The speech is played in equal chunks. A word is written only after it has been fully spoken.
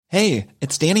Hey,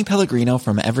 it's Danny Pellegrino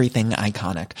from Everything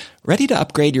Iconic. Ready to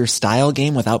upgrade your style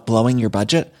game without blowing your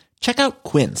budget? Check out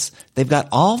Quince. They've got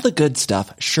all the good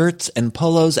stuff, shirts and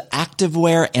polos,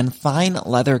 activewear, and fine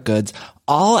leather goods,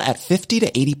 all at 50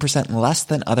 to 80% less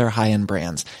than other high-end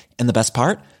brands. And the best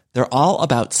part? They're all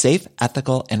about safe,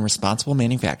 ethical, and responsible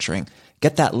manufacturing.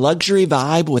 Get that luxury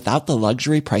vibe without the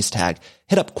luxury price tag.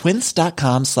 Hit up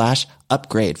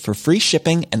quince.com/upgrade for free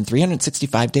shipping and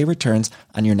 365-day returns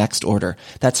on your next order.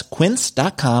 That's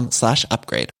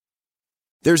quince.com/upgrade.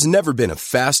 There's never been a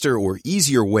faster or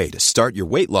easier way to start your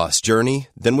weight loss journey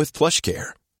than with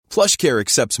PlushCare. PlushCare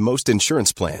accepts most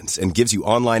insurance plans and gives you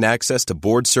online access to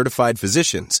board-certified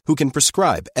physicians who can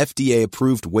prescribe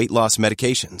FDA-approved weight loss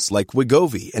medications like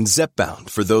Wegovy and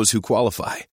Zepbound for those who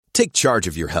qualify. Take charge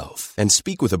of your health and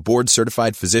speak with a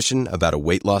board-certified physician about a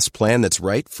weight loss plan that's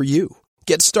right for you.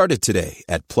 Get started today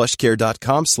at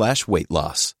plushcare.com/weight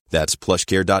loss. That's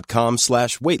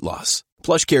plushcare.com/weight loss.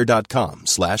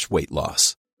 plushcare.com/weight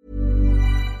loss.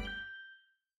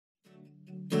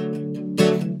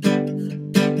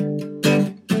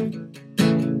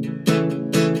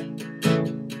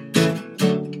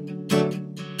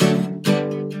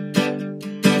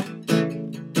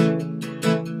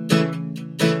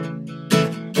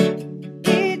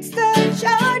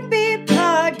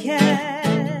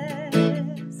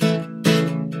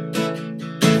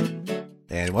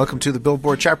 And welcome to the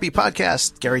Billboard Chart Beat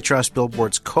Podcast. Gary Truss,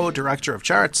 Billboard's co-director of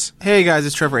charts. Hey guys,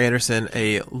 it's Trevor Anderson,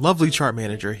 a lovely chart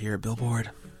manager here at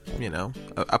Billboard. You know,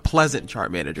 a pleasant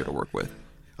chart manager to work with.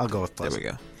 I'll go with pleasant.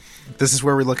 There we go. This is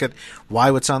where we look at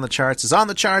why what's on the charts is on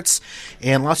the charts,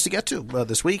 and lots to get to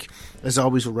this week. As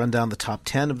always, we'll run down the top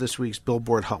 10 of this week's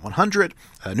Billboard Hot 100.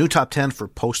 A new top 10 for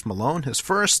Post Malone, his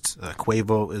first,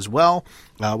 Quavo as well.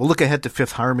 We'll look ahead to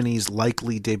Fifth Harmony's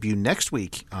likely debut next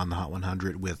week on the Hot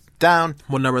 100 with Down.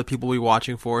 What number of people will be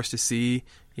watching for us to see,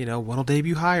 you know, what'll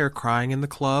debut higher? Crying in the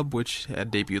Club, which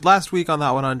had debuted last week on the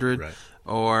Hot 100, right.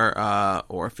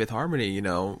 Or Fifth Harmony, you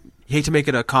know. You hate to make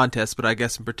it a contest, but I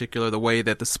guess in particular the way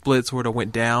that the split sort of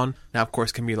went down. Now, of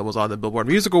course, Camila was on the Billboard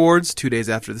Music Awards 2 days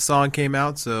after the song came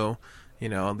out, so, you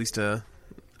know, at least a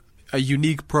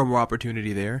unique promo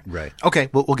opportunity there. Right. Okay,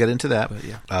 we'll get into that. But,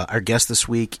 yeah. Our guest this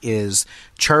week is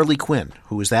Charlie Quinn.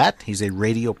 Who is that? He's a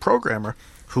radio programmer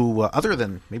who, other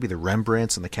than maybe the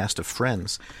Rembrandts and the cast of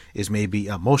Friends, is maybe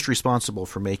most responsible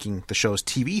for making the show's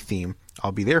TV theme,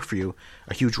 I'll Be There For You,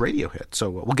 a huge radio hit. So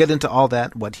we'll get into all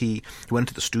that. He went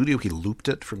to the studio, he looped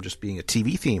it from just being a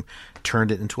TV theme, turned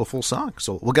it into a full song.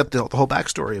 So we'll get the whole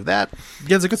backstory of that.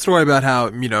 Yeah, it's a good story about how,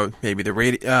 you know, maybe the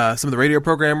some of the radio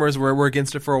programmers were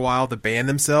against it for a while. The band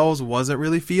themselves wasn't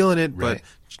really feeling it, right. But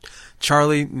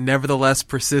Charlie nevertheless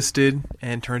persisted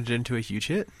and turned it into a huge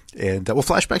hit. And we'll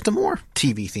flash back to more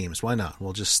TV themes. Why not?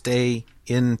 We'll just stay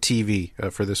in TV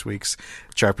for this week's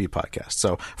Chart Beat Podcast.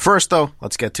 So first, though,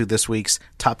 let's get to this week's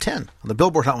Top 10 on the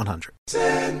Billboard Hot 100.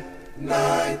 10,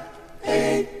 9,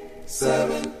 8,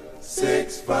 7,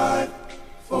 6, 5,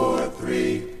 4,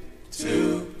 3,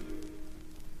 2,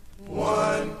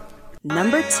 1.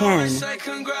 Number 10. Say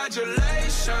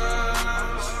congratulations.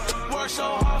 Work so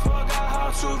hard, forgot how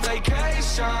to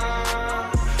vacation.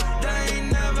 They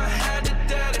ain't never had the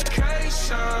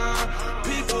dedication.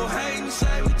 People hating,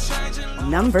 say we changing.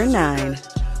 Number 9.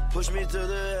 Push me to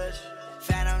the edge.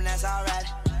 Phantom, that's alright.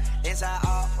 Inside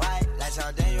all white, like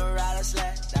something you ride a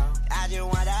sled down. I just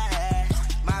want that head.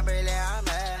 My brilliant, I'm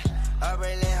mad. Her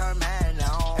brilliant, her man.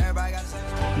 No, everybody got to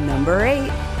say. Number 8. I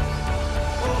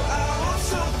want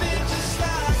something just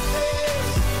like this.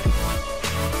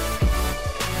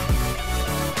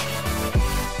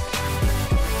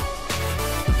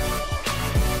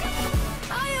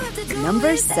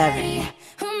 Number 7. A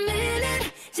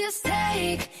minute, just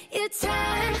take your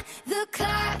time. The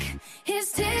clock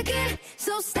is ticking,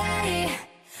 so stay.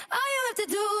 All you have to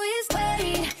do is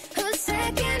wait a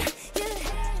second.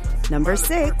 Number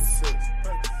 6.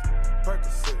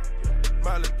 Percocet,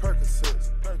 Miley Percocet,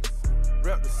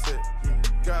 represent,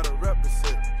 gotta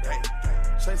represent.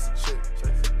 Chase a chick,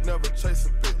 never chase a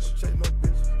bitch. Chase no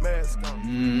bitch, mask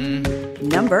on.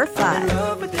 Number I'm in 5.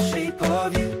 love with the shape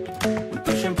of you. We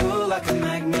push and pull like a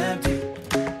magnet do.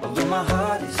 Although my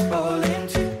heart is falling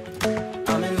too.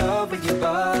 I'm in love with your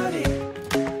body.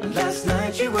 Last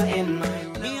night you were in my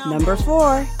room. Number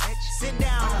 4. Sit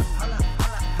down.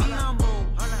 Be humble.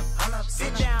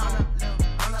 Sit down.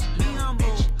 Be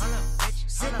humble.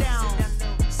 Sit down.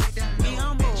 Be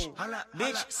humble.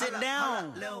 Bitch, sit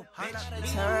down.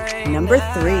 Number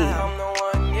 3. I'm the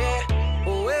one, yeah.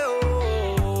 Ooh,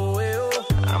 ooh, ooh.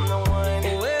 I'm the one.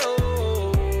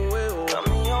 Ooh, ooh, I'm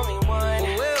the only one.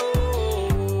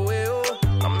 Ooh, ooh,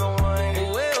 I'm the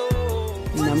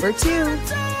one. Number 2.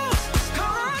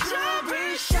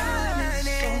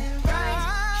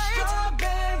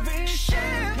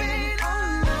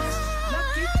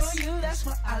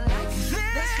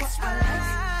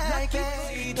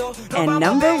 And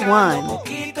number 1.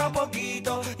 Poquito a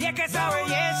poquito. Y es que esa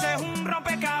belleza es un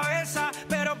rompecabezas.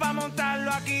 Pero para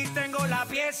montarlo aquí tengo la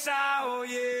pieza.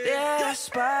 Oye.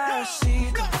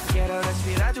 Despacito. Quiero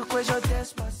respirar tu cuello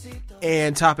despacito.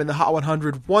 And topping the Hot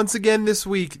 100 once again this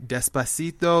week,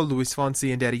 Despacito, Luis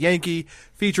Fonsi and Daddy Yankee,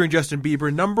 featuring Justin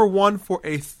Bieber, number 1 for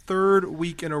a third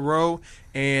week in a row.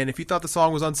 And if you thought the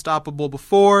song was unstoppable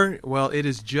before, well, it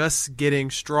is just getting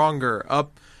stronger.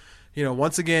 Up,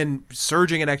 once again,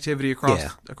 surging in activity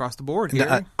across the board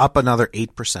here. Up another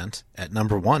 8% at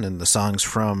number 1, and the songs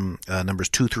from numbers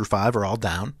 2 through 5 are all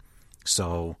down.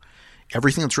 So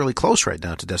everything that's really close right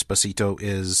now to Despacito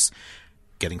is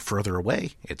getting further away.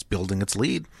 It's building its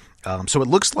lead. So it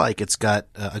looks like it's got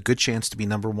a good chance to be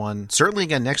number 1, certainly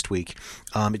again next week.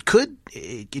 It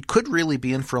could really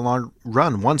be in for a long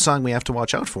run. One song we have to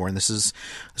watch out for, and this is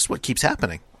what keeps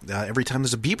happening. Every time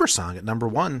there's a Bieber song at number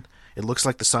 1, it looks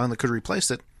like the song that could replace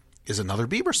it is another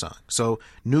Bieber song. So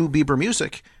new Bieber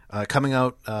music coming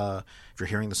out, if you're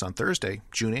hearing this on Thursday,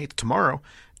 June 8th, tomorrow,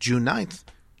 June 9th,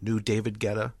 new David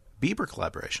Guetta Bieber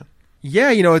collaboration.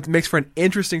 Yeah, it makes for an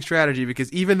interesting strategy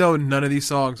because even though none of these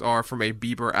songs are from a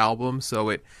Bieber album, so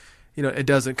it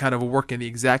doesn't kind of work in the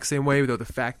exact same way, though the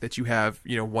fact that you have,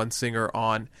 one singer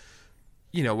on,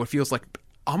 what feels like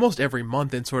almost every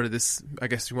month in sort of this, I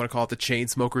guess you want to call it the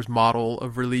Chainsmokers model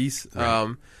of release,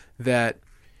 right. That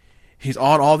he's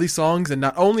on all these songs, and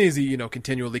not only is he,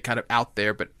 continually kind of out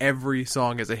there, but every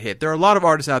song is a hit. There are a lot of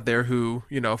artists out there who,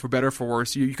 for better or for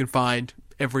worse, you can find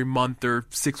every month or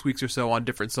 6 weeks or so on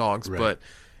different songs, right. But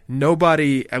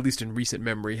nobody, at least in recent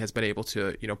memory, has been able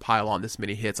to, pile on this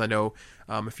many hits. I know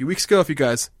a few weeks ago, if you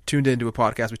guys tuned into a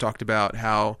podcast, we talked about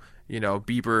how,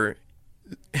 Bieber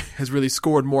has really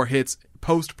scored more hits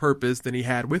post-Purpose than he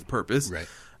had with Purpose. Right.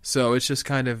 So it's just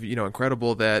kind of,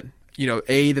 incredible that,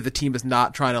 that the team is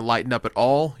not trying to lighten up at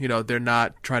all. They're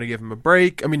not trying to give him a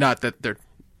break. I mean, not that they're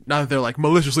like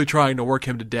maliciously trying to work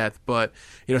him to death, but,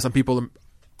 some people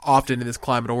often in this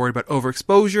climate are worried about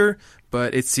overexposure,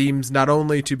 but it seems not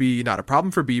only to be not a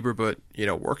problem for Bieber, but,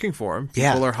 working for him.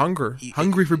 People are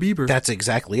hungry for Bieber. That's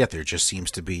exactly it. There just seems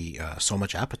to be so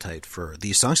much appetite for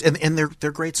these songs, and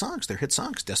they're great songs. They're hit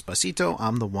songs. Despacito,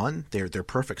 I'm the One. They're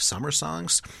perfect summer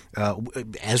songs.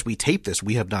 As we tape this,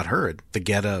 we have not heard the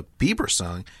Guetta Bieber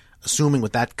song. Assuming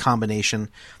with that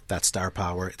combination, that star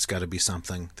power, it's got to be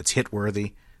something that's hit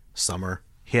worthy, summer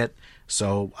hit.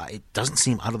 So it doesn't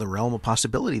seem out of the realm of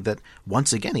possibility that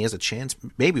once again he has a chance,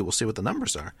 maybe we'll see what the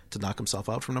numbers are, to knock himself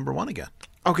out from number 1 again.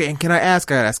 Okay, and I gotta ask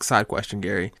a side question,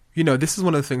 Gary. This is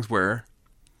one of the things where,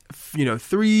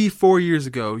 3-4 years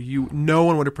ago, no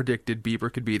one would have predicted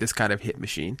Bieber could be this kind of hit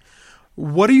machine.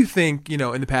 What do you think,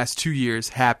 in the past 2 years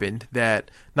happened that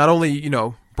not only,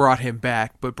 brought him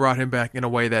back, but brought him back in a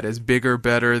way that is bigger,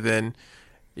 better than,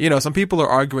 some people are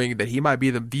arguing that he might be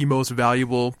the most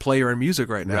valuable player in music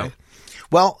right now. Right.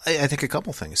 Well, I think a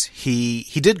couple things. He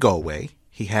did go away.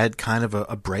 He had kind of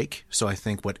a break. So I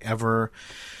think whatever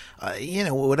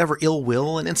ill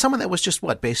will, and some of that was just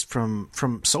based from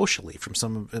socially, from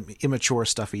some immature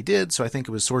stuff he did. So I think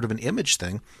it was sort of an image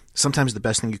thing. Sometimes the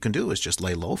best thing you can do is just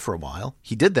lay low for a while.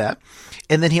 He did that.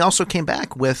 And then he also came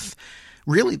back with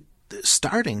really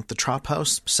starting the Trop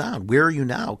House sound. Where Are You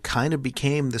Now kind of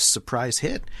became this surprise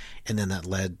hit, and then that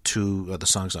led to the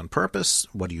songs On Purpose,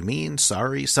 What Do You Mean,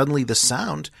 Sorry. Suddenly the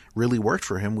sound really worked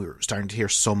for him. We were starting to hear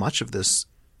so much of this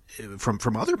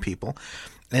from other people,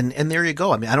 and there you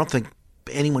go. I mean, I don't think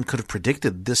anyone could have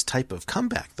predicted this type of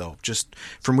comeback, though, just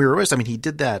from where it was. I mean, he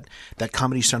did that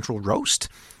Comedy Central roast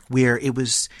where it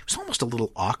was almost a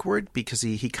little awkward because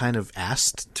he kind of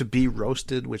asked to be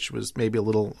roasted, which was maybe a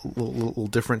little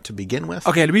different to begin with.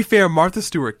 Okay, to be fair, Martha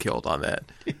Stewart killed on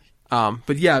that.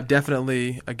 But yeah,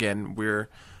 definitely, again,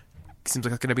 seems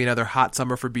like it's going to be another hot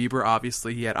summer for Bieber.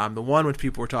 Obviously, he had I'm the One, which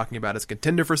people were talking about as a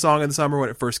contender for Song of the Summer when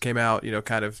it first came out,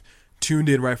 kind of tuned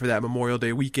in right for that Memorial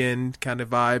Day weekend kind of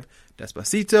vibe.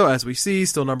 Despacito, as we see,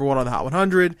 still number 1 on the Hot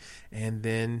 100. And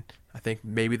then I think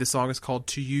maybe the song is called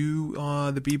To You,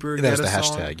 the Bieber That was the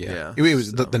song. hashtag, yeah. It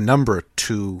was the number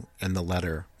 2 and the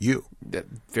letter U.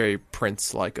 Very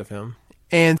Prince-like of him.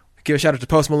 And give a shout out to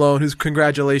Post Malone, whose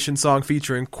Congratulations song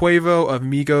featuring Quavo of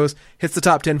Migos hits the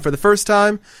top 10 for the first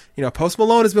time. Post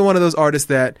Malone has been one of those artists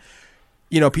that,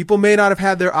 people may not have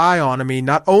had their eye on. I mean,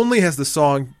 not only has the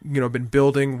song, been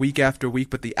building week after week,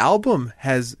 but the album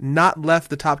has not left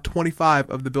the top 25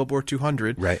 of the Billboard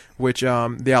 200. Right. Which,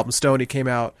 the album Stoney came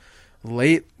out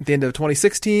late at the end of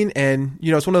 2016, and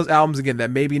it's one of those albums again that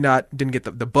maybe didn't get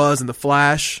the buzz and the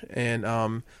flash and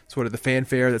sort of the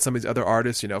fanfare that some of these other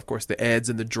artists, of course the Eds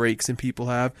and the Drakes and people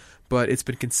have, but it's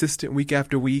been consistent week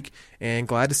after week, and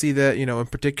glad to see that in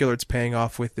particular it's paying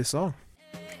off with this song.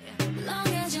 Long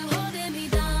as you're holding me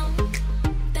down,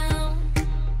 down,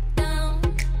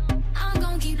 down, I'm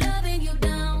gonna keep loving you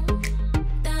down,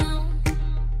 down,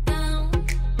 down.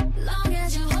 Long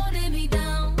as you're holding me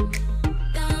down,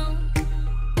 down,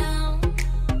 down,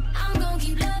 I'm gonna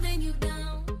keep loving you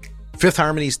down. Fifth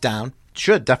Harmony's Down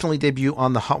should definitely debut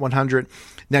on the Hot 100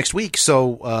 next week.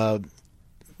 So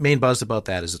main buzz about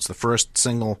that is it's the first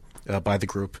single by the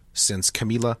group since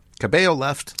Camila Cabello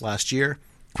left last year.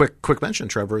 Quick mention,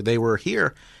 Trevor. They were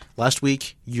here last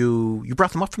week. You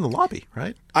brought them up from the lobby,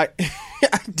 right? I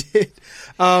did.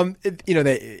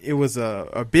 It was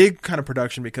a big kind of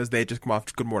production because they had just come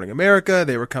off Good Morning America.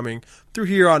 They were coming through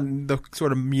here on the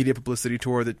sort of media publicity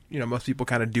tour that most people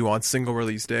kind of do on single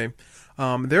release day.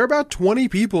 There are about 20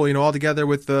 people, all together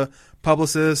with the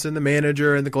publicist and the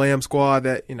manager and the glam squad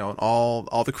that and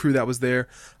all the crew that was there.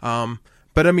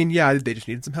 But they just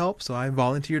needed some help, so I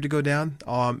volunteered to go down.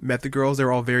 Met the girls; they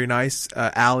were all very nice.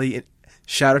 Allie,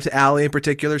 shout out to Allie in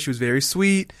particular. She was very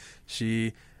sweet.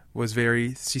 She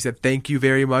said thank you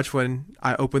very much when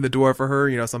I opened the door for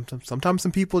her. Sometimes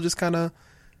some people just kind of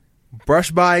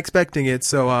brush by expecting it.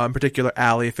 So in particular,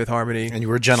 Allie, Fifth Harmony, and you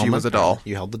were a gentleman. She was a doll.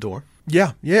 You held the door.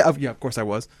 Yeah. Of course I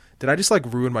was. Did I just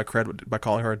ruin my cred by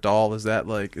calling her a doll? Is that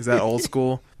old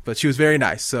school? But she was very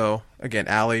nice. So again,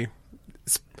 Allie.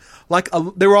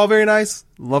 They were all very nice.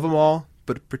 Love them all,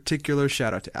 but a particular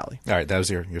shout out to Allie. All right, that was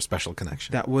your special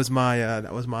connection. That was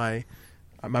my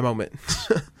moment.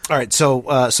 All right, so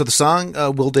the song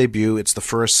will debut. It's the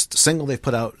first single they've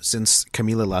put out since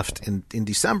Camila left in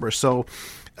December. So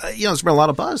there's been a lot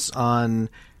of buzz on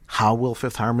how will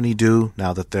Fifth Harmony do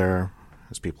now that they're,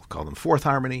 as people call them, Fourth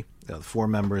Harmony, the four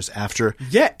members after.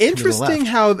 Yeah, interesting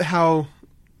Camila left. how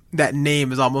that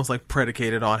name is almost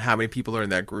predicated on how many people are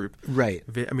in that group. Right.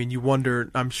 You wonder,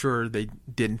 I'm sure they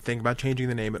didn't think about changing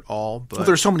the name at all. But well,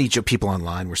 there's so many people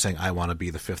online were saying, I want to be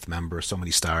the fifth member. So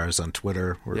many stars on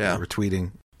Twitter were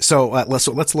tweeting. So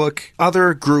let's look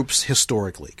other groups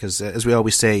historically, because as we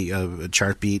always say,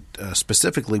 Chartbeat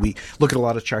specifically, we look at a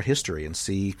lot of chart history and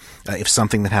see if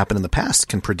something that happened in the past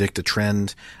can predict a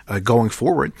trend going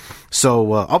forward.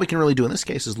 So all we can really do in this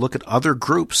case is look at other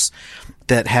groups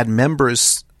that had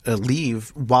members leave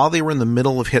while they were in the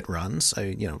middle of hit runs.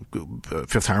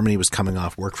 Fifth Harmony was coming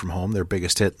off Work From Home, their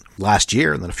biggest hit last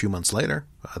year, and then a few months later,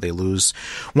 they lose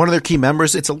one of their key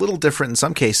members. It's a little different in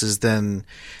some cases than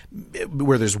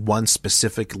where there's one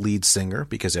specific lead singer,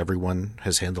 because everyone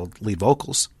has handled lead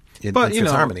vocals in Fifth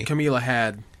Harmony. Camila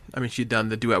had, she'd done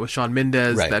the duet with Shawn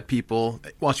Mendes, right, that people,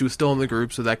 while she was still in the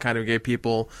group, so that kind of gave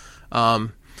people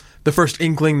the first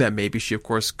inkling that maybe she, of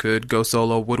course, could go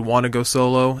solo, would want to go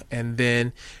solo. And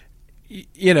then,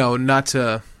 not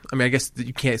to, I guess that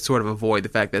you can't sort of avoid the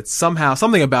fact that somehow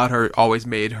something about her always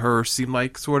made her seem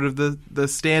like sort of the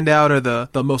standout or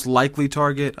the most likely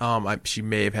target. She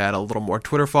may have had a little more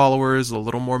Twitter followers, a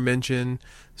little more mention.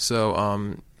 So,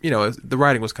 the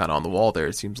writing was kind of on the wall there,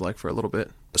 it seems like, for a little bit.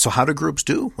 So how do groups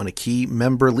do when a key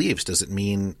member leaves? Does it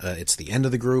mean it's the end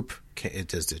of the group?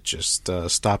 Does it just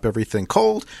stop everything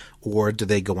cold? Or do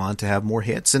they go on to have more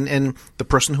hits? And the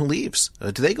person who leaves,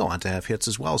 do they go on to have hits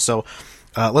as well? So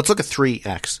let's look at three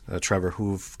acts, Trevor,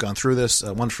 who've gone through this.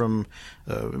 One from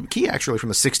key, actually, from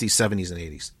the 60s, 70s, and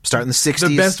 80s. Start in the 60s.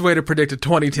 The best way to predict a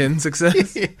 2010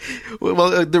 success.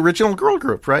 Well, the original girl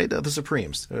group, right? The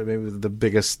Supremes. Maybe the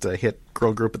biggest hit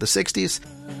girl group of the 60s.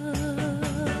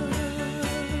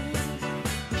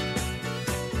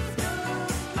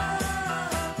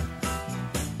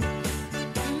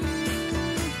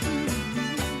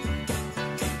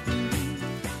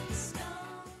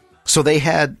 So they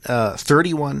had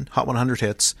 31 Hot 100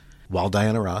 hits while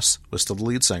Diana Ross was still the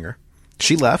lead singer.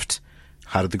 She left.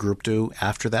 How did the group do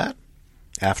after that?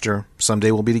 After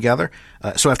Someday We'll Be Together?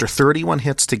 So after 31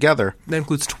 hits together. That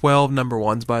includes 12 number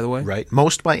ones, by the way. Right.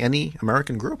 Most by any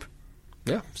American group.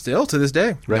 Yeah. Still to this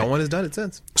day. Right. No one has done it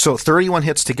since. So 31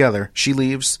 hits together. She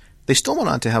leaves. They still went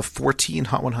on to have 14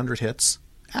 Hot 100 hits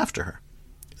after her.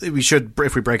 We should,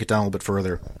 if we break it down a little bit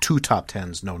further, 2 top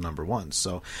 10s, no number ones.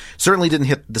 So certainly didn't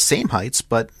hit the same heights,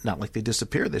 but not like they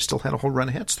disappeared. They still had a whole run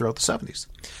of hits throughout the 70s.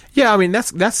 Yeah,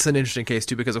 that's an interesting case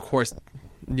too, because of course,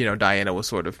 Diana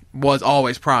was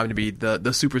always primed to be the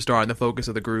superstar and the focus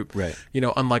of the group. Right.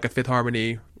 Unlike a Fifth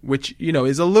Harmony, which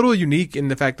is a little unique in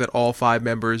the fact that all 5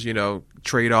 members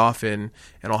trade off and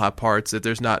all have parts. That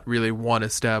there's not really one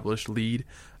established lead.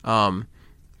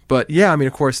 But yeah,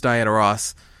 of course, Diana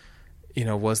Ross.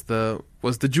 was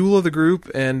the jewel of the group.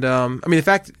 And I mean,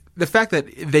 the fact that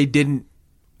they didn't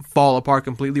fall apart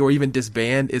completely or even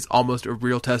disband is almost a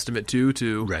real testament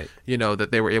to Right. that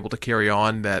they were able to carry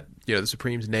on, that the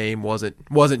Supremes name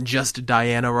wasn't just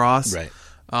Diana Ross. Right.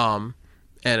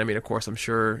 And I mean, of course, I'm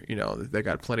sure they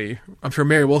got plenty. I'm sure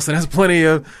Mary Wilson has plenty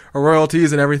of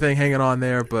royalties and everything hanging on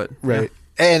there. But Right.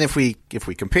 And if we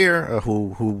compare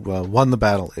who won the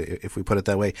battle, if we put it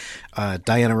that way,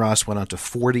 Diana Ross went on to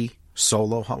 40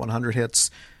 solo Hot 100 hits,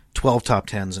 12 top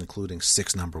 10s, including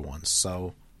 6 number ones.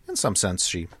 So in some sense,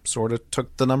 she sort of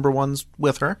took the number ones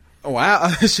with her. Oh, wow,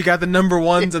 she got the number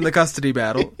ones in the custody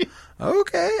battle.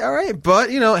 Okay, all right, but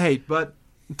but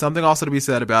something also to be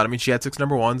said about. I mean, she had 6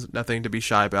 number ones, nothing to be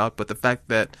shy about. But the fact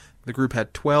that the group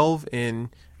had 12 in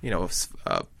a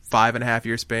 5.5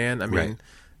 year span. I mean,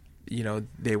 Right.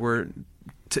 they were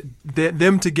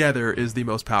them together is the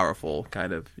most powerful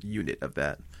kind of unit of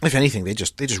that. If anything, they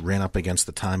just ran up against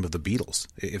the time of the Beatles.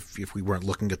 If we weren't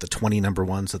looking at the 20 number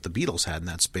ones that the Beatles had in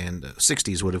that span, the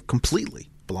 60s would have completely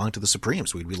belonged to the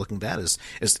Supremes. We'd be looking at that as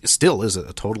still is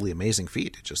a totally amazing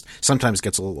feat. It just sometimes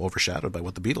gets a little overshadowed by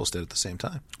what the Beatles did at the same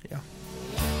time. Yeah.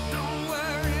 Don't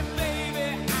worry, baby,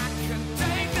 I can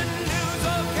take the news,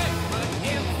 okay? But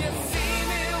if you see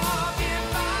me walking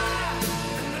by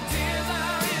and the tears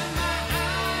are in my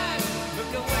eyes,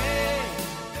 look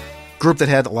away. Group that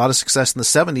had a lot of success in the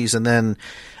 70s, and then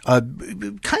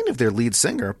kind of their lead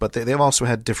singer, but they've also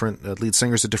had different lead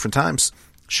singers at different times.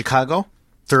 Chicago,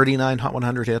 39 Hot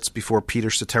 100 hits before Peter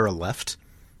Cetera left.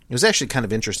 It was actually kind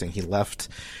of interesting. He left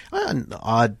on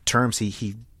odd terms.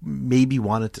 He maybe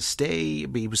wanted to stay,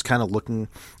 but he was kind of looking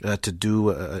to do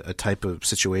a type of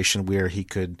situation where he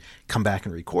could come back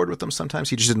and record with them sometimes.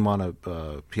 He just didn't want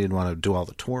to. He didn't want to do all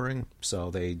the touring, so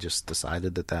they just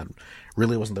decided that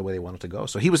really wasn't the way they wanted to go.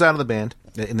 So he was out of the band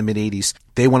in the mid '80s.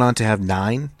 They went on to have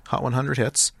 9 Hot 100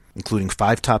 hits, including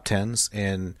 5 top 10s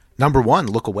and number one,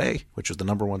 "Look Away," which was the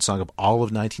number one song of all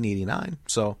of 1989.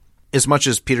 So as much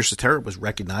as Peter Cetera was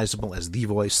recognizable as the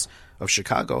voice of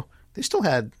Chicago, they still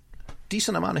had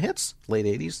decent amount of hits late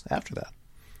 80s after that.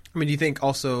 I mean, do you think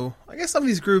also, I guess some of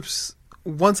these groups,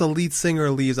 once a lead singer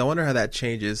leaves, I wonder how that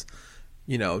changes.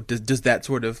 Does that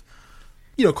sort of,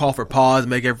 call for pause,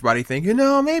 make everybody think,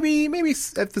 maybe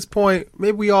at this point,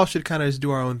 maybe we all should kind of just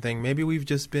do our own thing. Maybe we've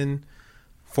just been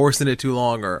forcing it too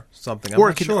long or something. I'm Or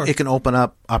not sure. it can open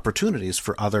up opportunities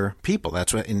for other people.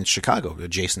 That's what in Chicago,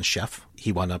 Jason Scheff,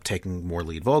 he wound up taking more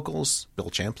lead vocals. Bill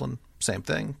Champlin, same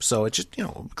thing. So it just,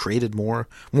 created more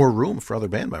room for other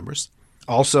band members.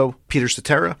 Also, Peter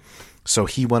Cetera, so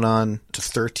he went on to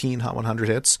 13 Hot 100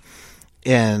 hits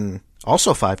and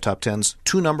also 5 top 10s,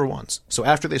 2 number ones. So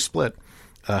after they split,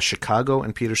 Chicago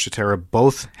and Peter Cetera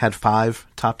both had 5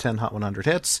 top 10 Hot 100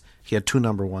 hits. He had 2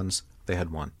 number ones. They had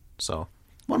 1. So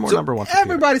one more number one for Peter.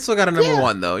 Everybody still got a number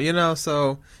one, though,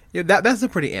 so that's a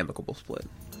pretty amicable split.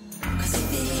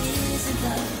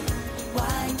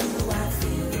 Why do I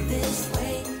feel this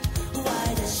way?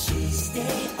 Why does she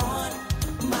stay on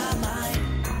my mind?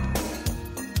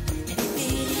 And if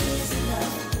it is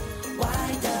love,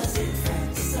 why does it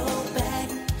hurt so bad?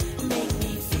 Make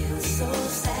me feel so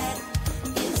sad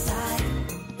inside.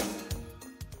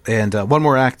 And one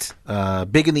more act,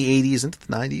 big in the 80s, into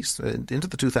the 90s, into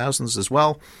the 2000s as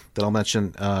well, that I'll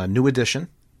mention. New Edition,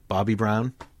 Bobby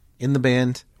Brown, in the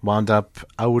band, wound up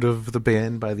out of the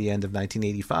band by the end of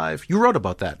 1985. You wrote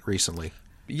about that recently.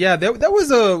 Yeah, that was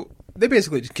they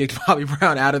basically just kicked Bobby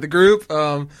Brown out of the group.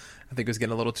 I think it was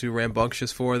getting a little too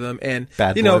rambunctious for them. And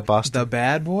Bad boy of Boston. The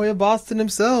bad boy of Boston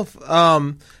himself.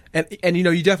 And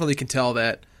you definitely can tell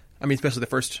that. I mean, especially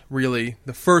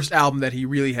the first album that he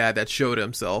really had that showed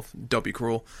himself, Don't Be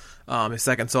Cruel, his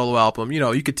second solo album.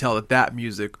 You could tell that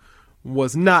music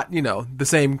was not, the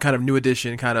same kind of New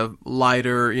Edition, kind of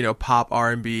lighter, pop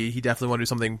R&B. He definitely wanted to do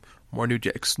something more New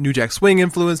Jack Swing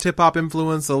influenced, hip hop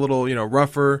influence, a little,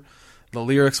 rougher. The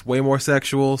lyrics way more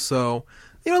sexual. So,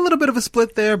 a little bit of a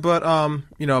split there, but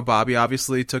Bobby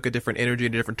obviously took a different energy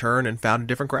and a different turn and found a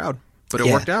different crowd. But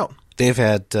it worked out. They've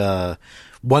had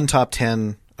 1 top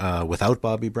 10 without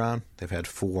Bobby Brown. They've had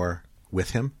 4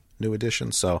 with him. New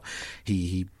Edition, so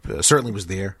he certainly was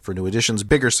there for New Edition's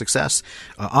bigger success.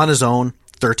 On his own,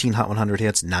 13 Hot 100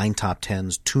 hits, 9 top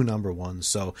 10s, 2 number ones.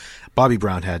 So Bobby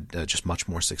Brown had just much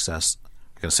more success.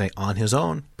 I'm going to say on his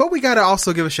own. But we got to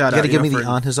also give a shout out. You got to give me the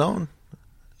on his own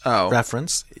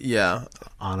reference. Yeah.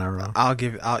 On our own.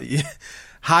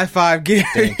 High five, Gary.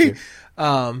 Thank you.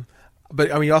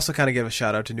 But I mean, you also kind of give a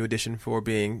shout out to New Edition for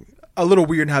being a little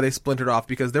weird in how they splintered off,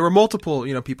 because there were multiple,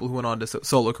 people who went on to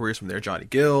solo careers from there. Johnny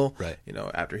Gill, right?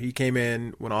 After he came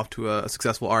in, went off to a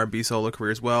successful R&B solo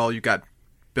career as well. You got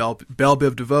Belle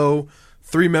Biv DeVoe,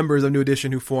 3 members of New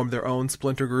Edition who formed their own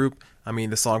splinter group. I mean,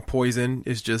 the song Poison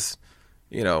is just,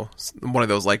 one of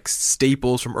those like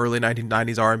staples from early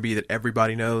 1990s R&B that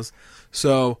everybody knows.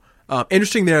 So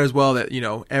interesting there as well that,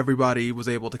 everybody was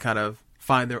able to kind of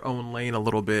find their own lane a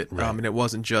little bit. Right. And it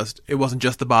wasn't just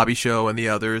the Bobby Show and the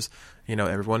others.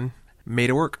 Everyone made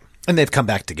it work. And they've come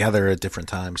back together at different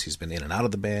times. He's been in and out of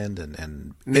the band,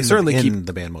 and they certainly keep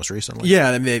the band most recently.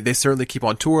 Yeah, and they certainly keep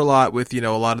on tour a lot with a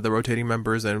lot of the rotating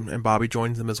members, and Bobby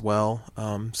joins them as well.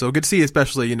 So good to see,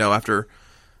 especially after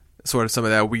sort of some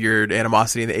of that weird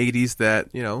animosity in the '80s,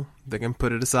 that they can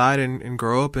put it aside and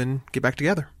grow up and get back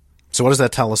together. So what does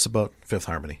that tell us about Fifth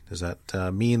Harmony? Does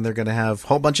that mean they're going to have a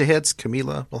whole bunch of hits?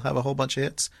 Camila will have a whole bunch of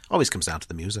hits? Always comes down to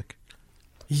the music.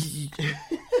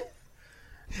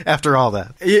 After all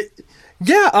that.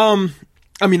 Yeah,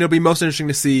 I mean, it'll be most interesting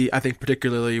to see, I think,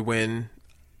 particularly when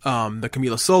the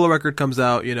Camila solo record comes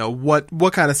out,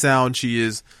 what kind of sound she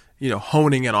is,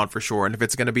 honing in on for sure. And if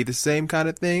it's going to be the same kind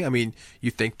of thing, I mean, you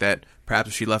think that perhaps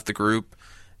if she left the group,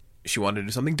 she wanted to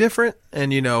do something different.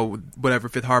 And, whatever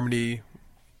Fifth Harmony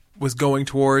was going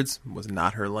towards was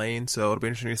not her lane. So it'll be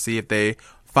interesting to see if they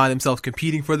find themselves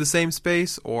competing for the same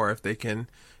space, or if they can,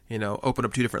 open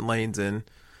up 2 different lanes and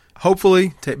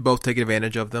hopefully both take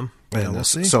advantage of them. And we'll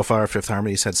see. So far, Fifth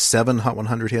Harmony's had 7 Hot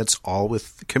 100 hits, all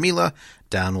with Camila.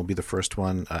 Down will be the first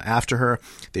one after her.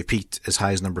 They've peaked as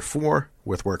high as number 4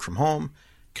 with Work From Home.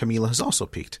 Camila has also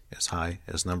peaked as high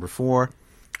as number 4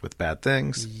 with Bad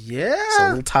Things. Yeah. It's a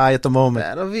little tie at the moment.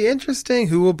 That'll be interesting.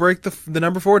 Who will break the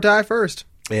number 4 tie first?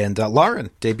 And Lauren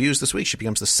debuts this week. She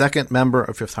becomes the 2nd member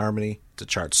of Fifth Harmony to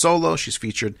chart solo. She's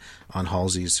featured on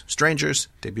Halsey's Strangers.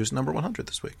 Debuts number 100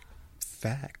 this week.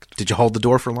 Fact. Did you hold the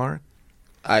door for Lauren?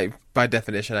 By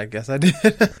definition, I guess I did.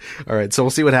 All right, so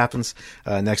we'll see what happens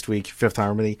next week. Fifth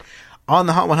Harmony on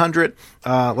the Hot 100.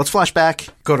 Let's flash back.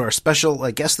 Go to our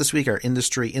special guest this week, our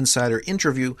industry insider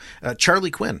interview,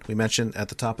 Charlie Quinn. We mentioned at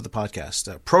the top of the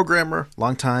podcast, programmer,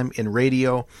 long time in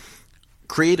radio,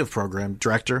 creative program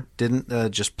director.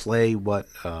 Didn't just play what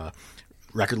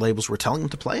record labels were telling him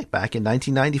to play back in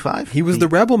 1995. He was the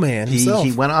rebel man himself.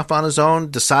 He went off on his own,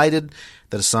 decided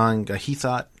that a song he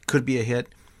thought could be a hit,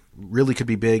 really could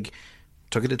be big,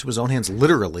 took it into his own hands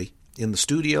literally in the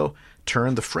studio,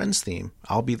 turned the Friends theme,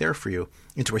 I'll Be There For You,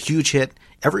 into a huge hit.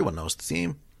 Everyone knows the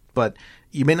theme, but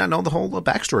you may not know the whole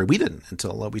backstory. We didn't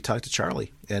until we talked to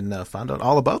Charlie and found out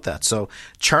all about that. So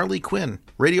Charlie Quinn,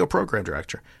 radio program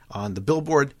director on the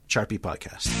Billboard Chart Beat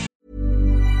podcast.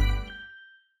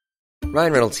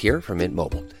 Ryan Reynolds here from Mint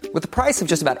Mobile. With the price of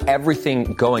just about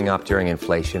everything going up during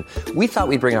inflation, we thought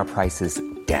we'd bring our prices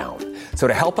down. So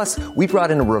to help us, we brought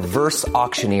in a reverse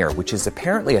auctioneer, which is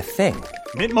apparently a thing.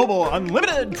 Mint Mobile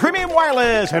Unlimited Premium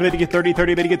Wireless. How to get 30,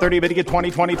 30, bit to get 30, bit to get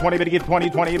 20, 20, 20, bit to get 20,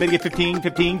 20, bit to get 15,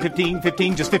 15, 15,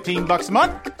 15, just $15 a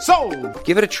month? Sold!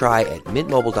 Give it a try at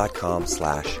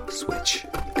mintmobile.com/switch.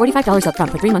 $45 up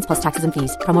front for 3 months plus taxes and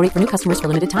fees. Promo rate for new customers for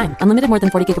limited time. Unlimited more than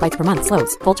 40 gigabytes per month.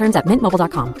 Slows full terms at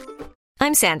mintmobile.com.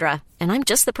 I'm Sandra, and I'm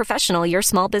just the professional your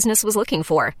small business was looking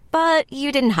for. But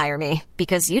you didn't hire me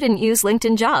because you didn't use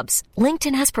LinkedIn Jobs.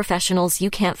 LinkedIn has professionals you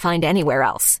can't find anywhere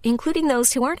else, including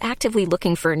those who aren't actively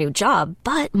looking for a new job,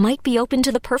 but might be open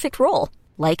to the perfect role,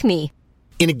 like me.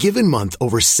 In a given month,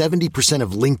 over 70%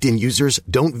 of LinkedIn users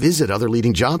don't visit other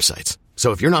leading job sites.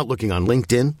 So if you're not looking on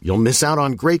LinkedIn, you'll miss out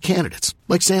on great candidates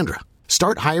like Sandra.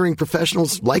 Start hiring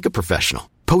professionals like a professional.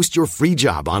 Post your free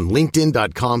job on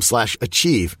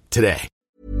linkedin.com/achieve today.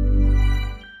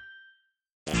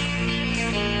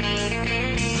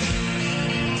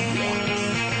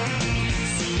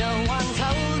 No one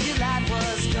told you life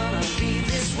was gonna be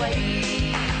this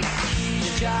way.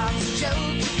 Your job's a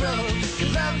joke, you broke, your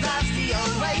love life's the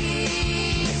old way.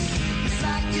 It's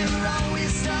like you're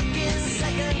always stuck in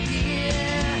second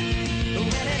gear. When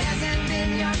it hasn't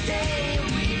been your day, a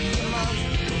week, a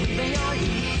month, been your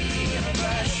year.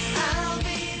 But I'll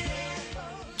be there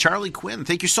for Charlie Quinn,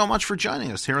 thank you so much for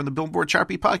joining us here on the Billboard Chart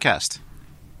Beat podcast.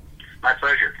 My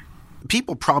pleasure.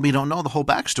 People probably don't know the whole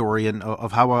backstory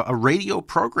of how a radio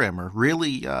programmer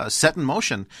really set in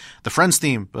motion the Friends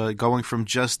theme, going from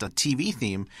just a TV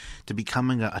theme to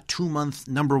becoming a 2-month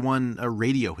number 1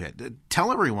 radio hit.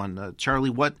 Tell everyone, Charlie,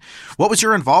 what was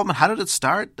your involvement? How did it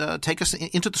start? Take us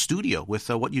into the studio with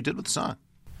what you did with the song.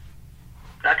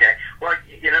 Okay. Well,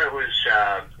 it was,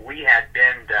 we had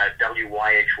been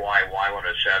WYHY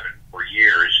Y107 for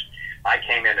years. I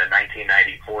came into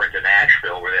 1994 into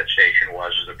Nashville, where that station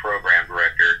was, as a program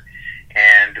director.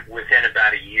 And within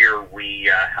about a year,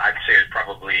 I'd say it was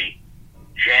probably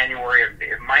January,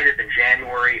 it might have been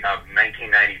January of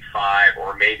 1995,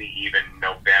 or maybe even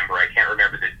November. I can't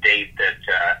remember the date that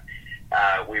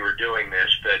we were doing this,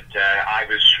 but I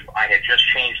had just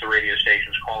changed the radio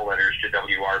station's call letters to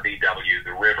WRBW,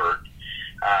 The River.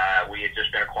 We had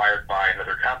just been acquired by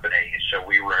another company, so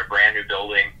we were in a brand new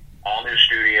building, all new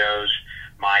studios.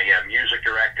 My music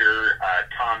director,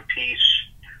 Tom Peace,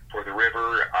 for The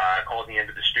River, called me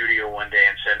into the studio one day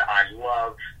and said, I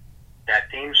love that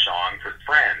theme song for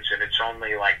Friends, and it's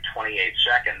only like 28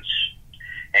 seconds.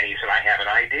 And he said, I have an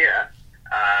idea.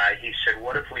 He said,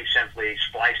 what if we simply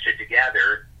spliced it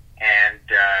together and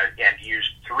used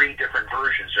 3 different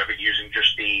versions of it, using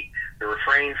just the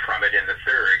refrain from it in the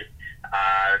third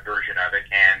version of it,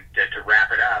 and to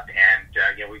wrap it up. And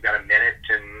we've got a minute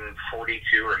and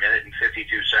 42 or a minute and 52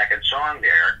 second song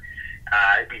there.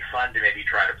 It'd be fun to maybe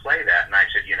try to play that. And I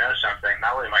said, you know something,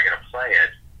 not only am I going to play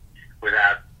it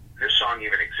without this song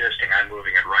even existing, I'm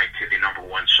moving it right to the #1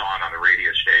 song on the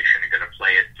radio station and going to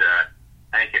play it,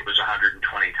 I think it was 120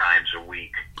 times a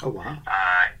week. Oh, wow.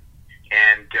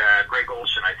 And Greg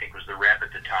Olson, I think, was the rep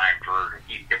at the time for,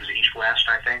 it was East West,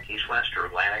 I think, East West or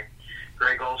Atlantic.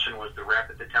 Greg Olson was the rep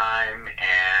at the time,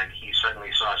 and he suddenly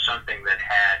saw something that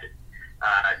had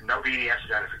no BDS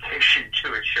identification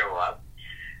to it show up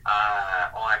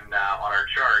on our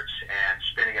charts, and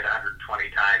spinning it 120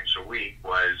 times a week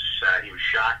was, he was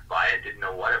shocked by it, didn't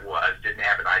know what it was, didn't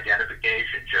have an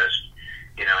identification, just,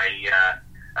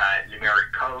 a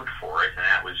numeric code for it, and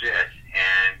that was it.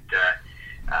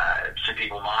 And some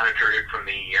people monitored it from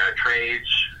the trades,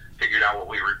 figured out what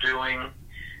we were doing,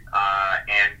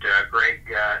 and Greg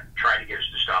tried to get us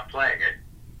to stop playing it.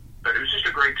 But it was just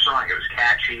a great song. It was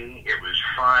catchy. It was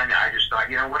fun. I just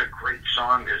thought, what a great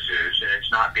song this is, and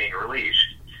it's not being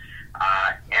released.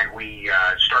 And we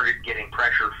started getting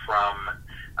pressure from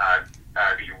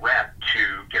the rep to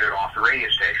get it off the radio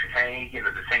station. Hey,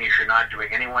 the thing is, you're not doing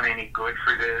anyone any good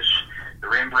for this. The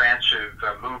Rembrandts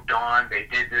have moved on. They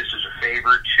did this as a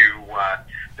favor to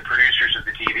the producers of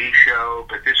the TV show,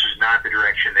 but this is not the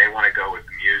direction they want to go with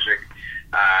the music.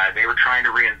 They were trying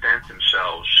to reinvent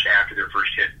themselves after their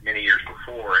first hit many years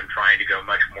before, and trying to go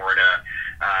much more in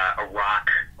a rock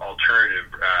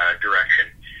alternative direction.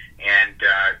 And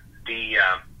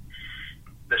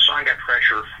the song got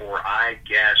pressure for, I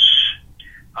guess,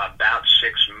 about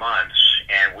 6 months,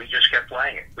 and we just kept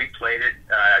playing it. We played it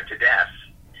to death.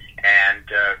 And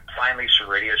finally, some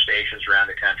radio stations around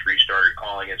the country started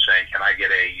calling and saying, can I get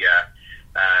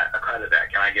a cut of that?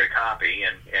 Can I get a copy?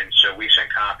 And so we sent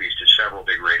copies to several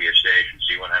big radio stations,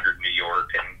 Z100 in New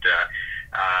York and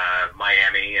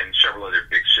Miami and several other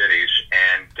big cities,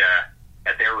 and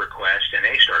at their request, and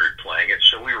they started playing it.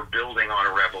 So we were building on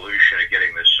a revolution of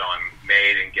getting this song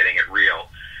made and getting it real.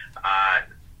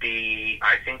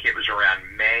 I think it was around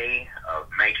May of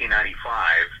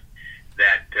 1995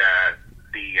 that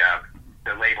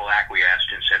the label acquiesced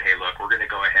and said, hey, look, we're going to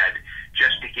go ahead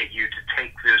just to get you to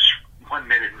take this 1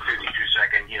 minute and 52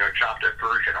 second, chopped up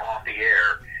version off the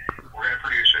air. We're going to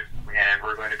produce it, and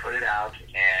we're going to put it out.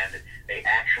 And they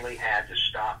actually had to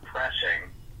stop pressing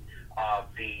of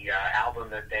the album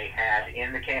that they had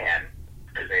in the can,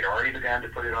 because they'd already begun to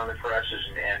put it on the presses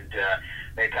and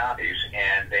make copies,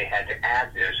 and they had to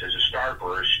add this as a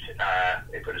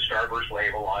starburst. They put a starburst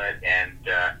label on it, and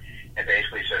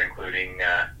basically said, including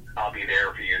I'll Be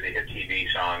There For You, the hit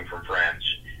TV song from Friends.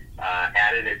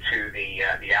 Added it to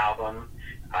the album,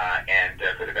 and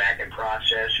put it back in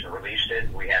process and released it.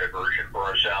 We had a version for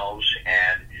ourselves,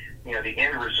 and the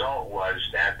end result was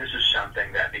that this is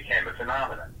something that became a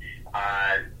phenomenon.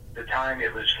 The time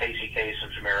it was Casey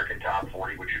Kasem's American Top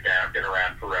 40, which had been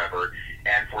around forever,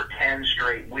 and for 10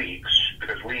 straight weeks,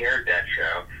 because we aired that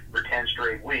show, for 10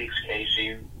 straight weeks,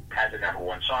 Casey had the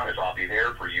 #1 song as I'll Be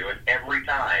There For You, and every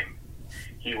time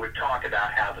he would talk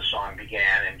about how the song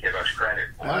began and give us credit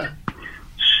for it.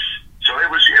 So it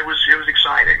was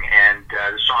exciting, and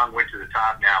the song went to the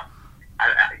top. Now,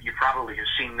 you probably have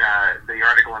seen the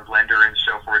article in Blender and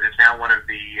so forth. It's now one of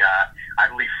the, I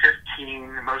believe,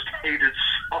 15 most hated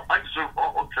songs of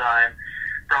all time,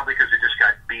 probably because it just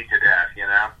got beat to death,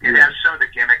 It has some of the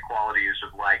gimmick qualities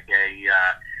of like a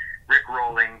Rick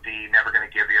rolling the Never Gonna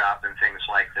Give You Up and things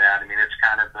like that. I mean, it's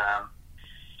kind of,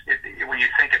 when you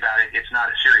think about it, it's not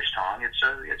a serious song. It's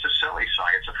a silly song.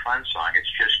 It's a fun song. It's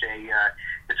just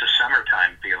it's a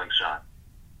summertime feeling song.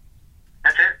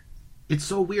 That's it. It's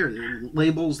so weird.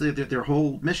 Labels, their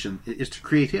whole mission is to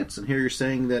create hits, and here you're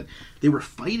saying that they were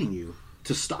fighting you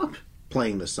to stop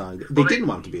playing this song. They didn't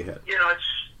want it to be a hit.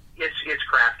 It's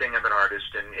crafting of an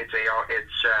artist, and it's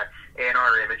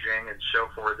A&R imaging and so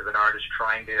forth of an artist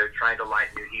trying to light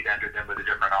new heat under them with a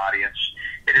different audience.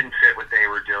 It didn't fit what they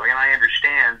were doing, and I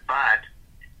understand. But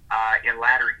in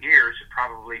latter years, it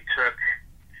probably took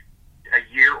a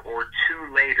year or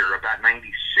two later, about 96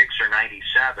 or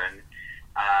 97,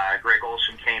 Greg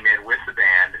Olson came in with the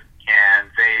band, and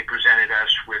they presented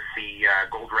us with the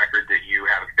gold record that you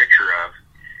have a picture of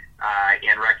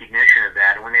in recognition of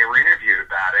that. And when they were interviewed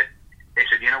about it, they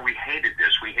said, we hated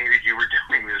this. We hated you were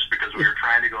doing this because we were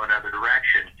trying to go another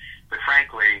direction. But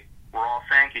frankly, we're all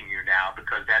thanking you now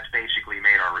because that's basically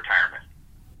made our retirement.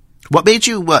 What made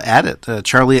you add it,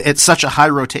 Charlie? It's such a high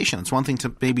rotation. It's one thing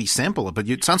to maybe sample it, but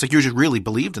it sounds like you just really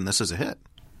believed in this as a hit.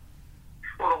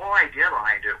 Well, the whole idea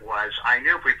behind it was I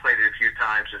knew if we played it a few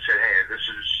times and said, hey, this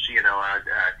is,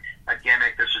 a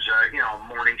gimmick, this is a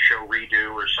morning show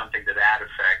redo or something to that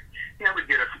effect, we'd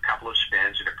get a couple of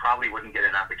spins and it probably wouldn't get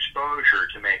enough exposure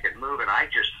to make it move. And I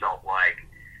just felt like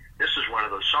this is one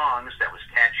of those songs that was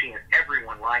catchy and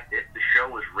everyone liked it. The show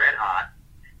was red hot.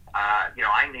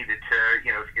 I needed to,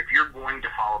 if you're going to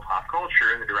follow pop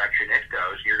culture in the direction it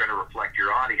goes, you're going to reflect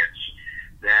your audience,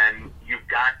 then you've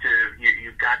got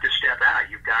to step out.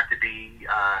 You've got to be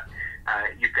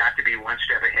one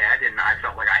step ahead. And I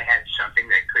felt like I had something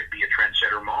that could be a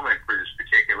trendsetter moment for this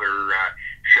particular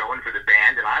show and for the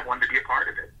band, and I wanted to be a part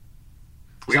of it.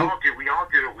 We all do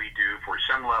what we do for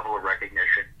some level of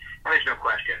recognition. And there's no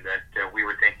question that we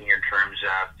were thinking in terms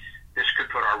of this could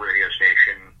put our radio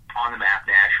station on the map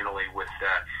nationally with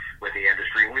the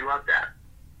industry, and we love that.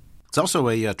 It's also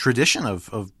a tradition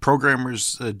of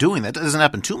programmers doing that. It doesn't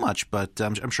happen too much, but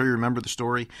I'm sure you remember the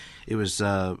story. It was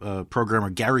programmer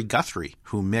Gary Guthrie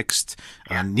who mixed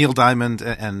Neil Diamond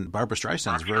and Barbra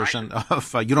Streisand's version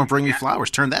of "You Don't Bring Me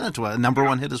Flowers," turned that into a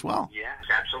 #1 hit as well. Yes,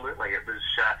 absolutely. It was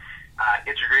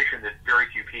it's a tradition that very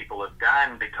few people have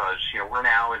done because we're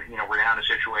now in a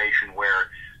situation where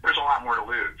there's a lot more to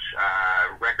lose.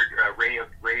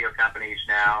 Radio companies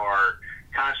now are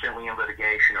constantly in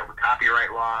litigation over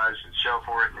copyright laws and so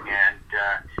forth, and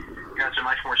it's a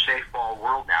much more safe ball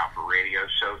world now for radio.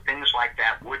 So things like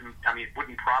that wouldn't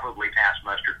probably pass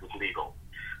muster with legal,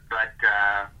 but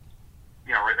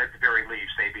at the very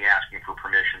least they'd be asking for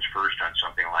permissions first on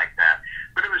something like that.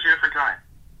 But it was a different time.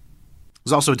 It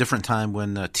was also a different time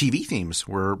when TV themes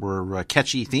were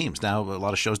catchy themes. Now a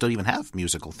lot of shows don't even have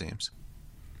musical themes.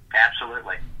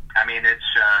 Absolutely. I mean, it's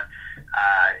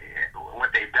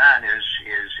what they've done is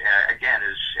again,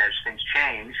 as things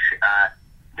change,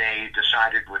 they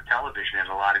decided with television in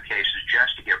a lot of cases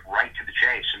just to get right to the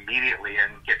chase immediately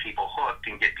and get people hooked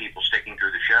and get people sticking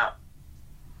through the show.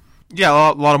 Yeah,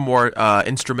 a lot of more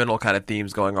instrumental kind of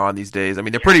themes going on these days. I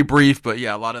mean, they're pretty brief, but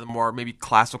yeah, a lot of them more maybe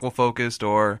classical focused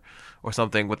or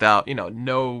something without,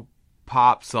 no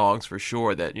pop songs for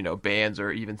sure that, bands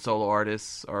or even solo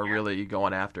artists are really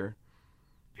going after.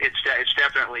 It's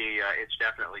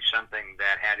definitely something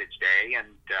that had its day, and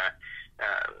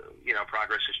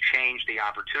progress has changed the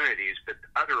opportunities, but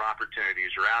other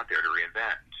opportunities are out there to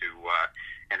reinvent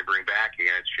and to bring back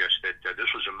again. It's just that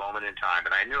this was a moment in time,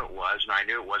 and I knew it was, and I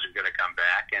knew it wasn't going to come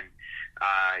back, and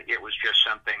it was just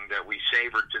something that we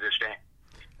savored to this day.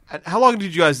 How long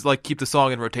did you guys keep the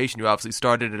song in rotation? You obviously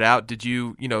started it out. Did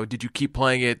you keep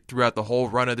playing it throughout the whole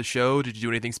run of the show? Did you do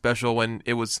anything special when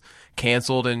it was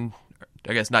canceled? And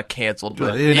I guess not canceled,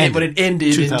 but it ended in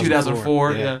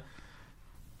 2004. Yeah,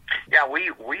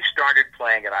 we started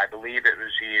playing it. I believe it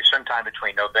was sometime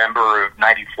between November of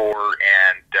 '94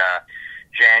 and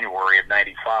January of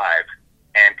 '95,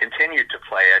 and continued to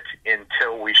play it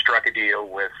until we struck a deal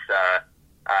with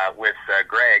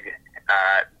Greg.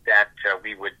 That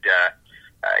we would.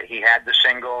 He had the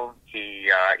single. He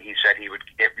said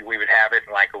we would have it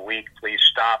in like a week. Please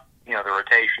stop, the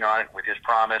rotation on it with his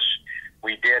promise.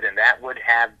 We did, and that would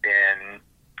have been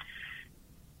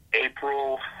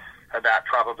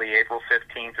probably April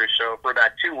 15th or so. For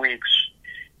about 2 weeks,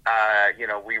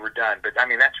 we were done. But I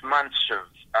mean, that's months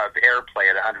of airplay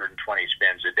at 120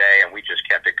 spins a day, and we just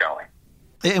kept it going.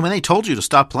 And when they told you to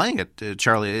stop playing it,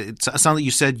 Charlie, it sounded like you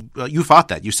said you fought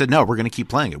that. You said, no, we're going to keep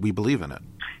playing it. We believe in it.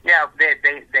 Yeah,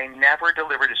 they never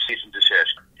delivered a cease and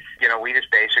desist. We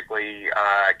just basically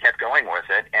kept going with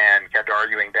it and kept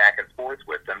arguing back and forth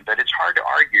with them. But it's hard to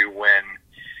argue when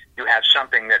you have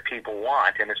something that people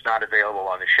want and it's not available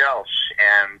on the shelves.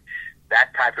 And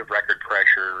that type of record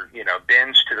pressure,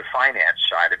 bends to the finance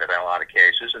side of it in a lot of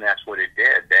cases, and that's what it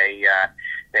did.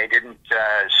 They didn't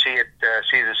see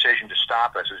the decision to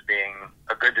stop us as being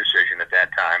a good decision at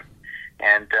that time.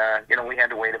 And, we had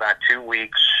to wait about 2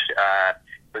 weeks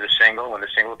for the single. When the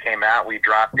single came out, we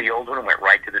dropped the old one and went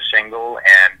right to the single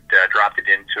and dropped it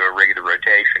into a regular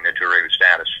rotation, into a regular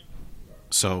status.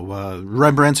 So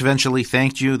Rembrandts eventually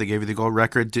thanked you. They gave you the gold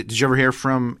record. Did you ever hear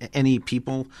from any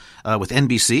people with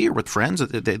NBC or with friends?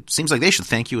 It seems like they should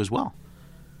thank you as well.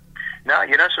 No,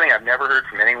 you know something? I've never heard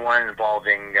from anyone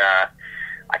involving.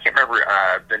 I can't remember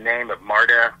the name of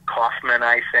Marta Kaufman.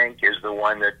 I think is the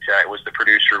one that was the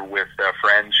producer with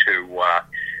Friends, who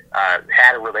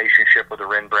had a relationship with the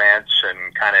Rembrandts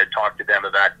and kind of talked to them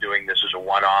about doing this as a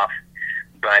one-off.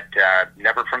 But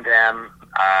never from them,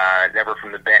 never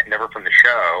from the band, never from the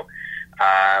show.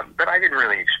 But I didn't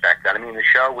really expect that. I mean, the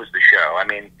show was the show. I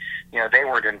mean, you know, they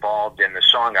weren't involved in the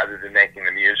song other than making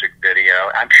the music video.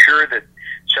 I'm sure that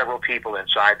several people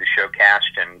inside the show cast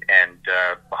and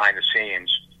behind the scenes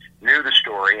knew the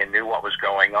story and knew what was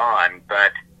going on,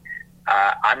 but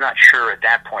I'm not sure at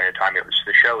that point in time.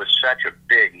 The show was such a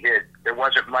big hit. There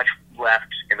wasn't much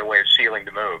left in the way of sealing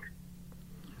the move.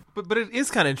 But it is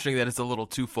kind of interesting that it's a little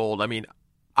twofold. I mean,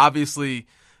 obviously,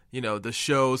 you know, the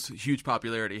show's huge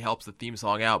popularity helps the theme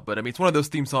song out, but I mean, it's one of those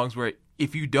theme songs where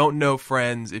if you don't know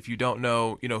Friends, if you don't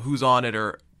know, you know, who's on it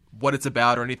or what it's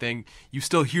about or anything, you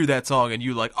still hear that song and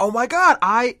you like, oh my God,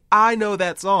 I know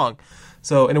that song.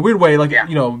 So in a weird way, like,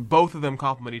 you know, both of them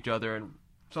complement each other and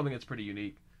something that's pretty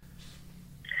unique.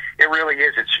 It really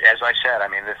is. It's, as I said, I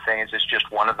mean, the thing is, it's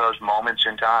just one of those moments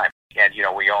in time. And, you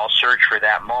know, we all search for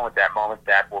that moment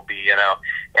that will be, you know,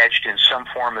 etched in some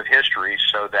form of history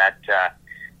so that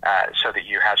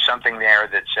you have something there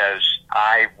that says,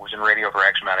 I was in radio for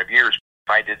X amount of years.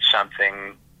 I did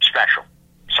something special,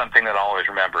 something that I'll always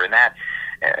remember. And that,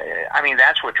 I mean,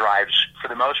 that's what drives, for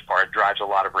the most part, drives a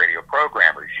lot of radio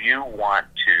programmers. You want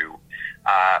to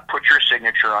put your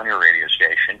signature on your radio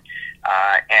station.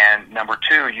 And number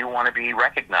two, you want to be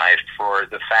recognized for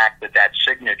the fact that that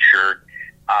signature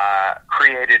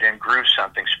created and grew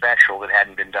something special that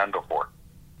hadn't been done before.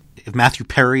 If Matthew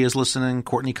Perry is listening,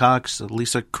 Courtney Cox,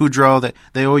 Lisa Kudrow,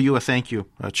 they owe you a thank you,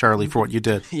 Charlie, for what you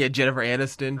did. Yeah, Jennifer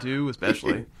Aniston, too,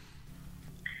 especially.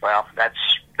 Well,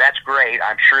 that's great.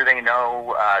 I'm sure they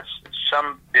know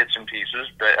some bits and pieces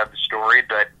of the story,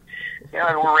 but, you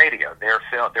know, we're radio. They're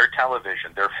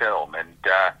television, they're film, and,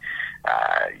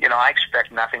 you know, I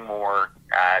expect nothing more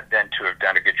than to have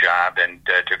done a good job and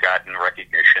to have gotten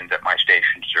recognition that my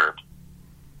station deserved.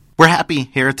 We're happy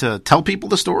here to tell people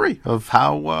the story of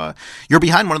how you're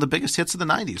behind one of the biggest hits of the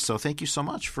 90s. So thank you so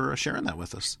much for sharing that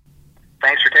with us.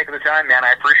 Thanks for taking the time, man.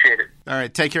 I appreciate it. All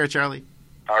right. Take care, Charlie.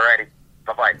 All righty.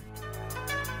 Bye-bye.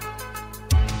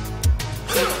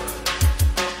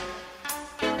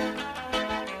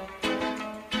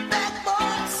 Bad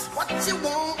boys, what you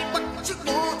want, what you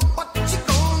want, what you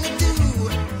gonna do?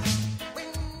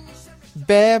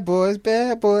 Bad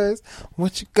boys,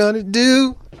 what you gonna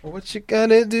do? What you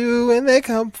gonna do when they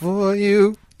come for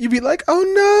you? You'd be like, oh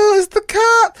no, it's the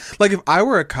cop. Like, if I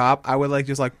were a cop, I would like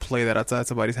just like play that outside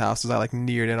somebody's house as I like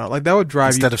neared in. Like, that would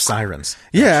drive Instead you. of sirens.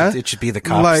 Yeah. It should be the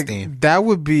cop's like, theme. That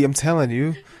would be, I'm telling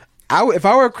you. If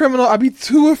I were a criminal, I'd be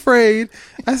too afraid.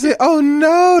 I say, oh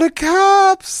no, the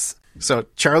cops. So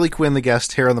Charlie Quinn, the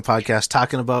guest here on the podcast,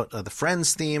 talking about the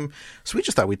Friends theme. So we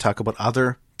just thought we'd talk about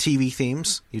other TV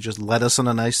themes. You just led us on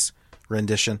a nice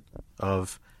rendition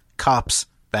of Cops,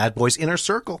 Bad Boys, Inner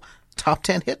Circle, top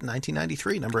 10 hit in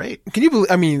 1993, number 8. Can you believe,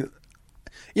 I mean,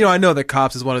 you know, I know that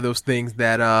Cops is one of those things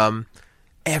that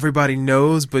everybody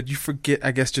knows, but you forget,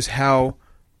 I guess, just how,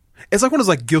 it's like one of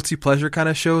those like guilty pleasure kind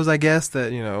of shows, I guess,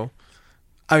 that, you know,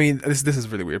 I mean, this is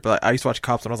really weird, but I used to watch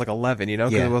Cops when I was like 11, you know,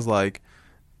 because it was like,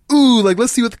 ooh, like,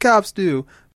 let's see what the cops do.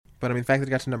 But I mean, the fact that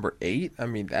it got to number 8, I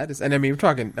mean, that is, and I mean, we're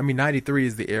talking, I mean, 93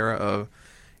 is the era of,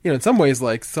 you know, in some ways,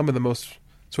 like, some of the most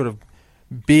sort of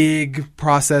big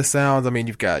process sounds. I mean,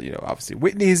 you've got, you know, obviously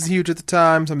Whitney's huge at the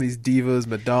time, some of these divas,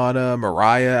 Madonna,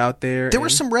 Mariah out there. There were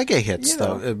some reggae hits,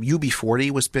 though.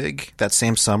 UB40 was big that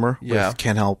same summer with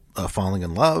Can't Help Falling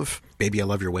in Love. Baby I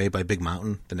Love Your Way by Big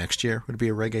Mountain the next year would be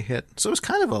a reggae hit. So it was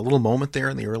kind of a little moment there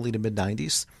in the early to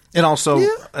mid-90s. And also,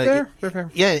 fair.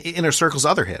 Inner Circle's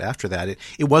other hit after that.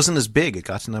 It wasn't as big. It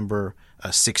got to number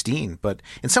 16, but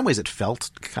in some ways it felt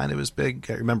kind of as big.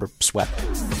 I remember Sweat.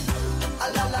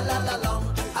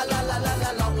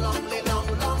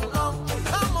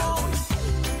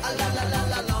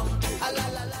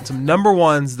 Some number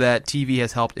ones that TV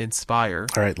has helped inspire.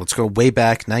 All right, let's go way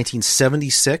back.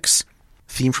 1976,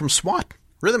 theme from SWAT,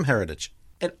 Rhythm Heritage.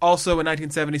 And also in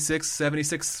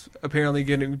 1976, apparently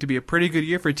getting to be a pretty good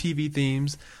year for TV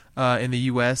themes in the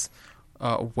U.S.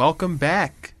 Welcome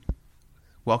Back.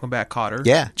 Welcome Back, Kotter.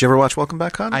 Yeah. Did you ever watch Welcome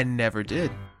Back, Kotter? I never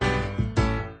did.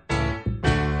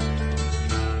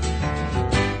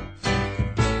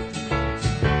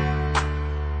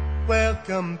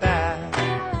 Welcome back.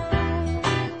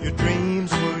 Your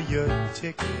dreams were your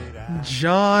ticket out.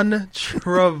 John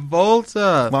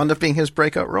Travolta. Wound up being his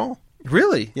breakout role.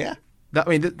 Really? Yeah. I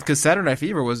mean, because Saturday Night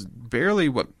Fever was barely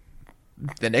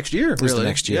the next year. It was the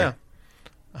next year.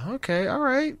 Yeah. Okay, all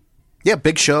right. Yeah,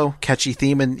 big show, catchy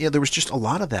theme, and there was just a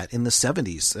lot of that in the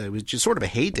 70s. It was just sort of a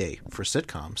heyday for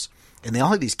sitcoms. And they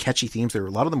all had these catchy themes. A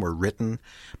lot of them were written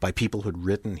by people who'd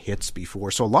written hits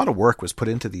before. So a lot of work was put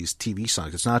into these TV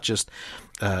songs. It's not just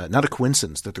not a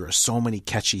coincidence that there are so many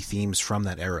catchy themes from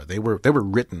that era. They were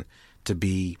written to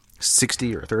be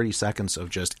 60 or 30 seconds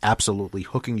of just absolutely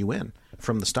hooking you in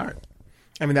from the start.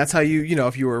 I mean, that's how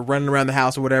if you were running around the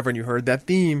house or whatever and you heard that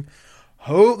theme,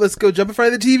 let's go jump in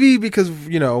front of the TV because,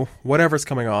 whatever's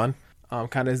coming on.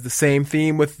 Kind of is the same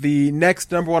theme with the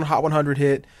next number one Hot 100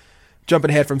 hit,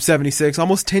 jumping ahead from 76,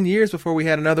 almost 10 years before we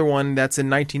had another one that's in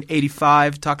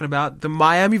 1985, talking about the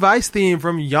Miami Vice theme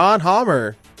from Jan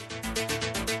Hammer.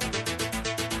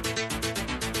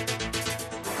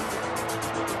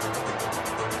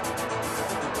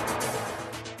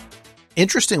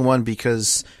 Interesting one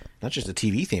because not just a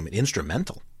TV theme, an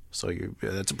instrumental. So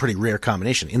that's a pretty rare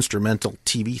combination. Instrumental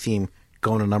TV theme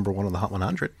going to number one on the Hot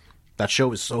 100. That show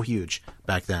was so huge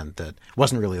back then that it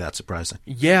wasn't really that surprising.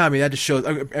 Yeah, I mean, that just shows,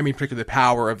 particularly the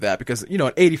power of that because,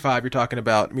 at 85, you're talking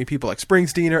about, people like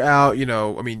Springsteen are out,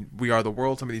 We Are the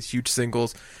World, some of these huge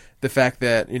singles. The fact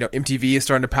that, MTV is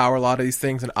starting to power a lot of these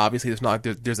things, and obviously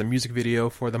there's a music video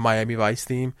for the Miami Vice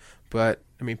theme. But,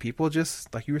 people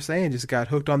just, like you were saying, just got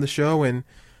hooked on the show and,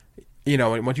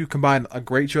 and once you combine a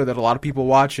great show that a lot of people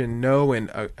watch and know and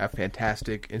a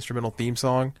fantastic instrumental theme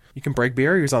song, you can break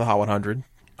barriers on the Hot 100.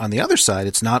 On the other side,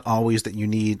 it's not always that you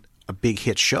need a big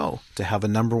hit show to have a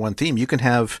number one theme. You can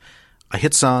have a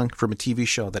hit song from a TV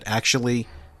show that actually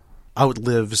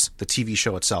outlives the TV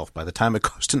show itself. By the time it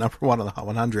goes to number one on the Hot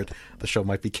 100, the show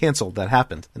might be canceled. That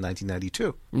happened in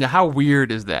 1992. Now, how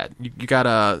weird is that? You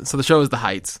got so the show is The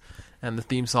Heights, and the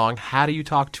theme song, How Do You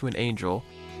Talk to an Angel?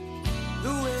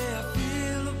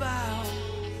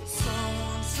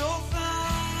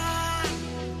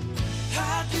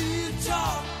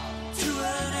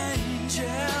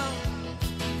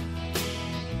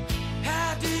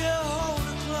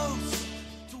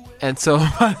 And so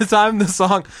by the time the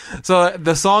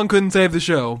song couldn't save the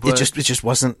show. But it just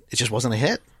wasn't a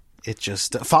hit. It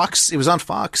just Fox. It was on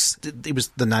Fox. It was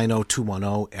the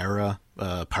 90210 era,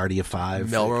 Party of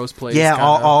Five, Melrose Place. Yeah,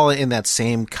 all in that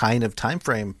same kind of time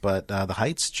frame. But The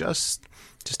Heights just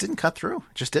didn't cut through.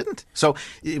 Just didn't. So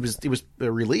it was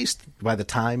released by the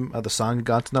time the song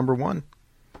got to number one.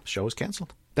 The show was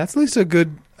canceled. That's at least a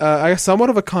good, I guess, somewhat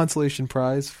of a consolation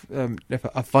prize,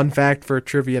 a fun fact for a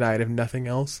trivia night, if nothing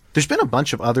else. There's been a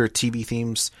bunch of other TV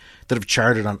themes that have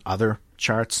charted on other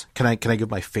charts. Can I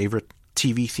give my favorite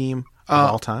TV theme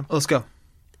of all time? Let's go.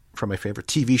 From my favorite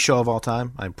TV show of all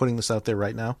time. I'm putting this out there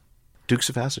right now. Dukes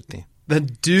of Hazzard theme. The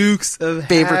Dukes of Hazzard.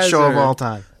 Favorite show of all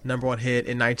time. Number one hit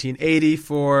in 1980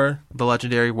 for the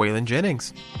legendary Waylon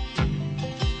Jennings.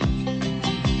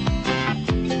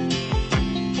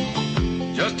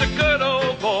 Just a good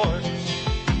old boy,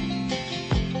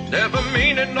 never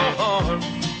meaning no harm.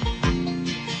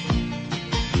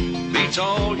 Beats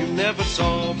all you never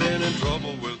saw, been in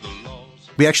trouble with the laws.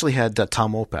 We actually had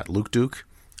Tom Wopat, Luke Duke,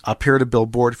 up here at a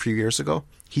Billboard a few years ago.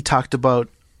 He talked about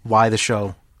why the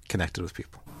show connected with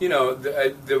people.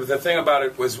 The thing about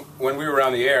it was when we were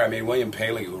on the air, William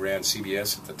Paley, who ran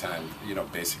CBS at the time,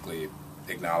 basically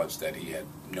acknowledged that he had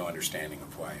no understanding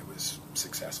of why it was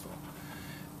successful.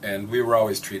 And we were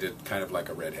always treated kind of like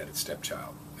a redheaded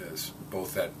stepchild, as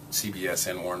both at CBS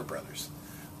and Warner Brothers.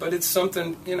 But it's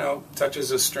something, touches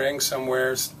a string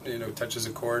somewhere, touches a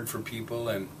chord for people,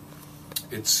 and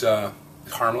it's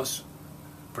harmless,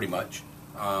 pretty much.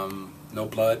 No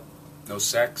blood, no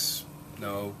sex,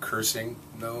 no cursing,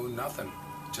 no nothing.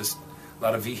 Just a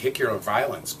lot of vehicular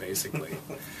violence, basically.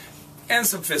 And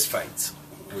some fist fights,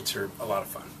 which are a lot of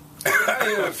fun.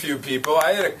 I hit a few people.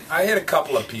 I hit a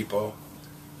couple of people.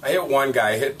 I hit one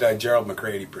guy. I hit Gerald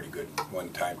McCready pretty good one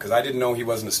time because I didn't know he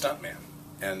wasn't a stuntman,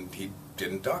 and he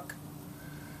didn't duck,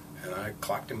 and I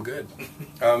clocked him good.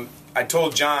 I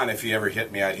told John if he ever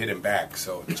hit me, I'd hit him back,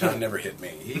 so John never hit me.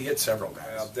 He hit several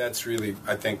guys. That's really,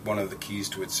 I think, one of the keys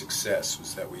to its success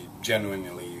was that we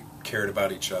genuinely cared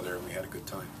about each other and we had a good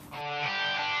time.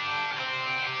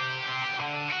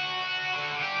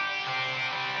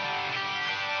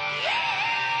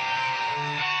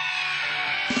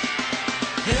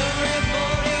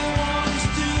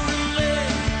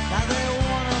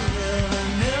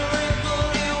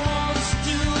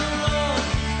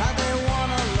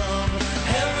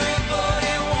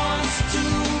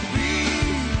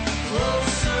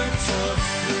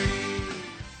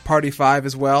 Party 5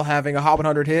 as well, having a Hot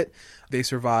 100 hit. They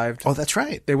survived. Oh, that's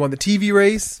right. They won the TV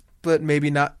race, but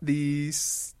maybe not the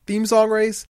theme song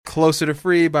race. Closer to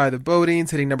Free by the Bodines,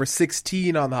 hitting number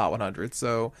 16 on the Hot 100.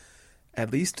 So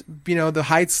at least, the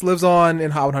Heights lives on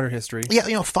in Hot 100 history.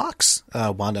 Yeah, Fox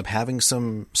wound up having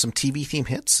some TV theme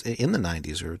hits in the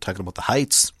 90s. We were talking about The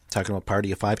Heights, talking about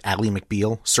Party of Five, Ally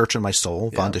McBeal, Searching My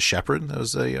Soul, Vonda Shepard. That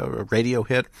was a radio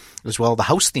hit as well. The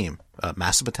House theme,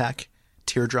 Massive Attack,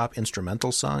 Teardrop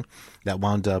instrumental song that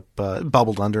wound up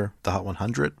bubbled under the Hot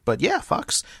 100. But yeah,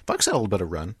 Fox had a little bit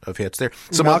of run of hits there.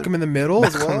 Malcolm in the Middle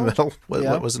as well. Malcolm in the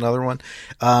Middle was another one.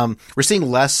 We're seeing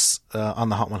less on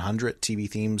the Hot 100 TV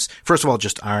themes. First of all,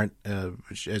 just aren't,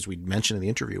 as we mentioned in the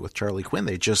interview with Charlie Quinn,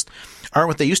 they just aren't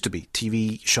what they used to be.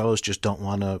 TV shows just don't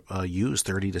want to use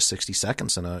 30 to 60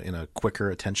 seconds in a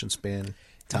quicker attention span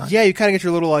time. Yeah, you kind of get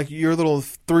your little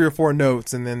 3 or 4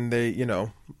 notes, and then they,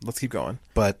 let's keep going.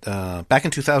 But back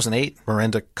in 2008,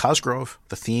 Miranda Cosgrove,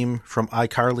 the theme from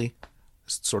iCarly,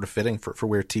 is sort of fitting for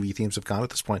where TV themes have gone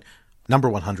at this point. Number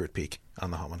 100 peak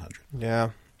on the Hot 100. Yeah.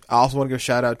 I also want to give a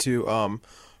shout out to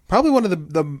probably one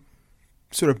of the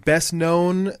sort of best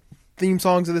known theme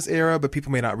songs of this era, but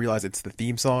people may not realize it's the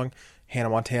theme song. Hannah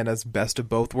Montana's Best of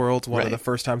Both Worlds. One of the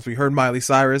first times we heard Miley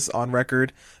Cyrus on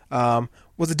record.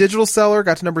 Was a digital seller,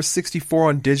 got to number 64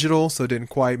 on digital, so didn't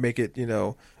quite make it,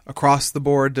 across the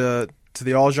board to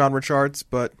the all genre charts,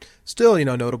 but still,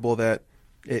 notable that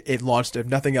it launched, if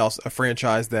nothing else, a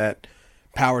franchise that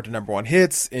powered to number 1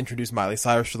 hits, introduced Miley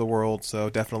Cyrus to the world, so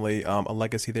definitely a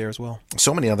legacy there as well.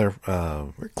 So many other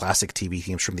classic TV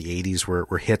themes from the 80s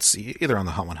were hits either on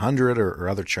the Hot 100 or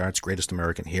other charts. Greatest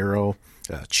American Hero,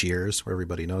 Cheers, Where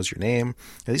Everybody Knows Your Name.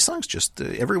 And these songs just,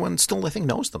 everyone still, I think,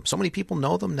 knows them. So many people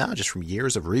know them now just from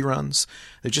years of reruns.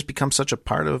 They've just become such a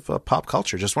part of pop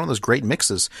culture. Just one of those great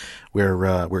mixes where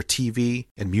TV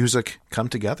and music come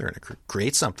together and it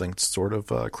creates something that's sort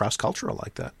of cross-cultural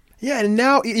like that. Yeah, and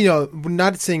now, we're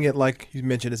not seeing it like you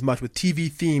mentioned as much with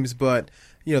TV themes, but,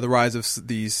 the rise of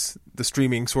the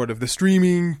streaming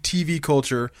TV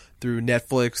culture through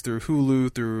Netflix, through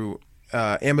Hulu, through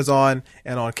Amazon,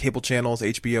 and on cable channels,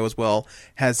 HBO as well,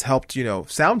 has helped,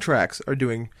 soundtracks are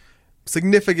doing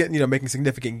significant, making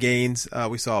significant gains.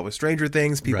 We saw it with Stranger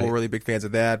Things. People were really big fans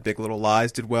of that. Big Little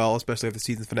Lies did well, especially with the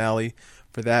season finale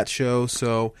for that show.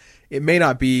 So it may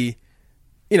not be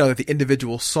that the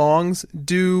individual songs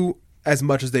do as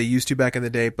much as they used to back in the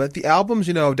day. But the albums,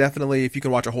 definitely, if you can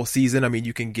watch a whole season,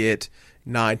 you can get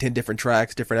 9-10 different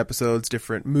tracks, different episodes,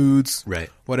 different moods,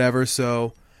 whatever.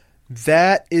 So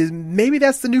that's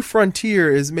the new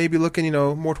frontier, is maybe looking,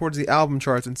 more towards the album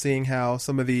charts and seeing how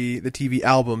some of the TV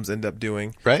albums end up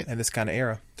doing in this kind of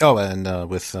era. Oh, and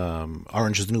with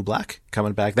Orange is the New Black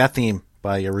coming back, that theme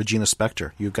by Regina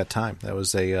Spektor, You've Got Time. That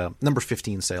was a number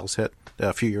 15 sales hit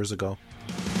a few years ago.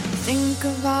 Think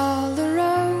of all the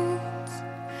roads,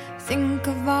 think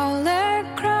of all their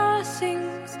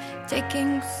crossings,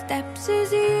 taking steps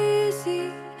is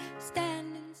easy,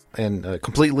 standing. And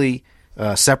completely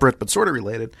separate but sort of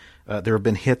related, there have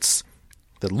been hits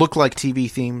that look like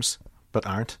TV themes but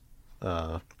aren't.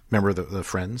 Remember the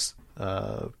Friends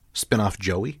spin-off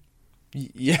Joey?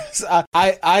 Yes,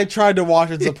 I tried to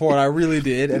watch and support. I really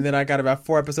did, and then I got about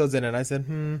 4 episodes in and I said,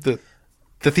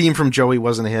 The theme from Joey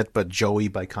wasn't a hit, but Joey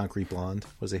by Concrete Blonde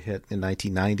was a hit in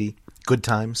 1990. Good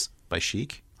Times by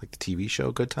Chic, like the TV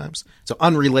show Good Times. So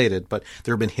unrelated, but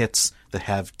there have been hits that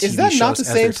have TV shows. Is that not the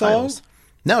same song?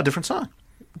 No, different song.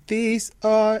 These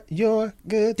are your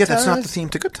good times. Yeah, that's not the theme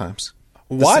to Good Times.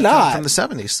 Why not? From the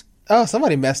 70s. Oh,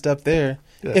 somebody messed up there.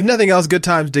 Yeah. If nothing else, Good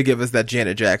Times did give us that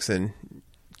Janet Jackson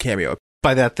cameo.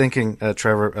 By that thinking,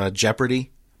 Trevor,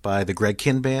 Jeopardy by the Greg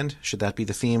Kihn Band. Should that be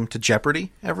the theme to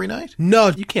Jeopardy every night? No,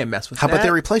 you can't mess with How that. How about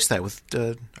they replace that with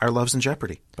Our Loves in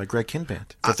Jeopardy by Greg Kihn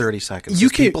Band for 30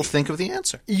 seconds? People think of the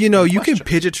answer. You can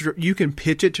pitch it to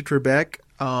Trebek.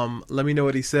 Let me know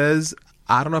what he says.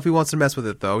 I don't know if he wants to mess with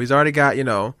it, though. He's already got,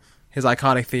 his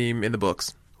iconic theme in the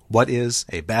books. What is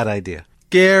a bad idea?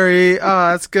 Gary.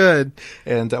 Oh, that's good.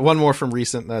 And one more from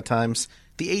recent times.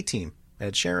 The A-Team.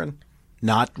 Ed Sheeran.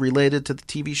 Not related to the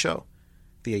TV show.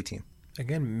 The A-Team.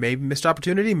 Again, maybe missed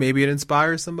opportunity. Maybe it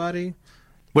inspires somebody.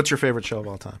 What's your favorite show of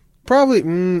all time? Probably,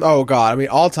 oh God.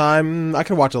 All time, I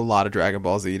can watch a lot of Dragon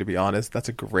Ball Z, to be honest. That's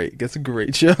a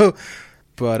great show.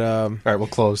 But, all right, we'll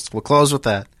close with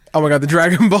that. Oh my God, the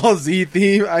Dragon Ball Z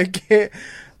theme. I can't.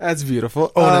 That's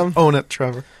beautiful. Own it,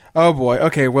 Trevor. Oh boy.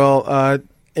 Okay, well,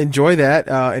 enjoy that.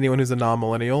 Anyone who's a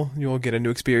non-millennial, you'll get a new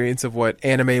experience of what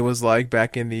anime was like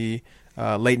back in the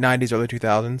late 90s, early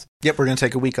 2000s. Yep, we're going to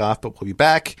take a week off, but we'll be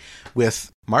back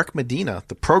with Mark Medina,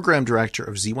 the program director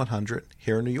of Z100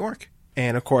 here in New York.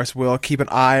 And, of course, we'll keep an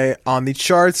eye on the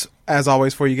charts, as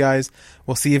always, for you guys.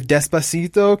 We'll see if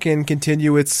Despacito can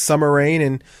continue its summer reign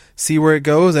and see where it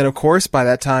goes. And, of course, by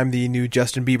that time, the new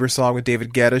Justin Bieber song with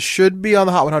David Guetta should be on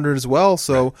the Hot 100 as well.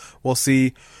 So we'll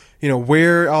see,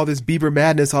 where all this Bieber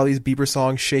madness, all these Bieber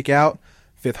songs shake out.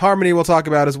 Fifth Harmony we'll talk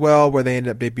about as well, where they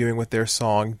ended up debuting with their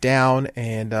song Down,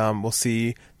 and we'll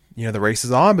see, the race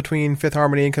is on between Fifth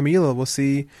Harmony and Camila. We'll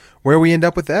see where we end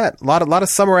up with that. A lot of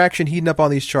summer action heating up on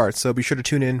these charts, so be sure to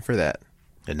tune in for that.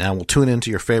 And now we'll tune into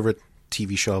your favorite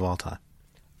TV show of all time.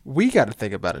 We got to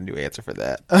think about a new answer for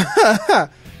that.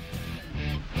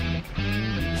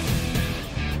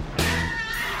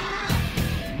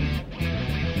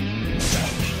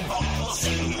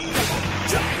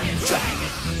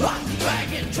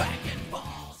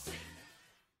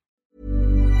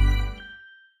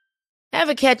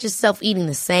 Ever catch yourself eating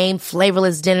the same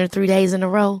flavorless dinner 3 days in a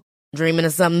row? Dreaming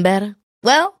of something better?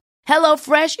 Well,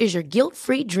 HelloFresh is your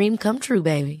guilt-free dream come true,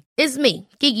 baby. It's me,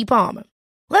 Keke Palmer.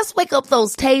 Let's wake up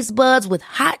those taste buds with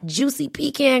hot, juicy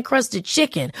pecan-crusted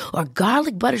chicken or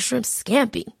garlic butter shrimp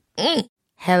scampi.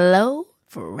 Hello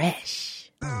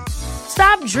Fresh.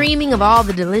 Stop dreaming of all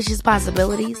the delicious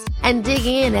possibilities and dig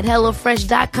in at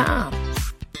HelloFresh.com.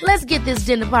 Let's get this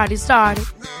dinner party started.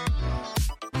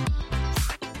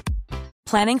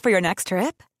 Planning for your next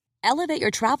trip? Elevate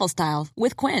your travel style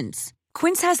with Quince.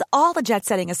 Quince has all the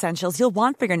jet-setting essentials you'll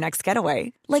want for your next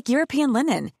getaway, like European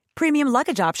linen, premium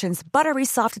luggage options, buttery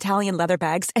soft Italian leather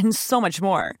bags, and so much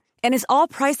more. And is all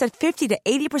priced at 50 to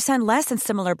 80% less than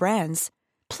similar brands.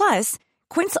 Plus,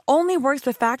 Quince only works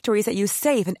with factories that use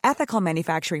safe and ethical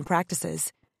manufacturing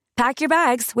practices. Pack your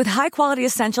bags with high-quality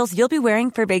essentials you'll be wearing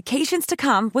for vacations to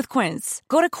come with Quince.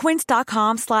 Go to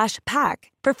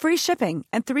quince.com/pack for free shipping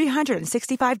and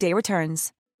 365-day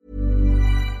returns.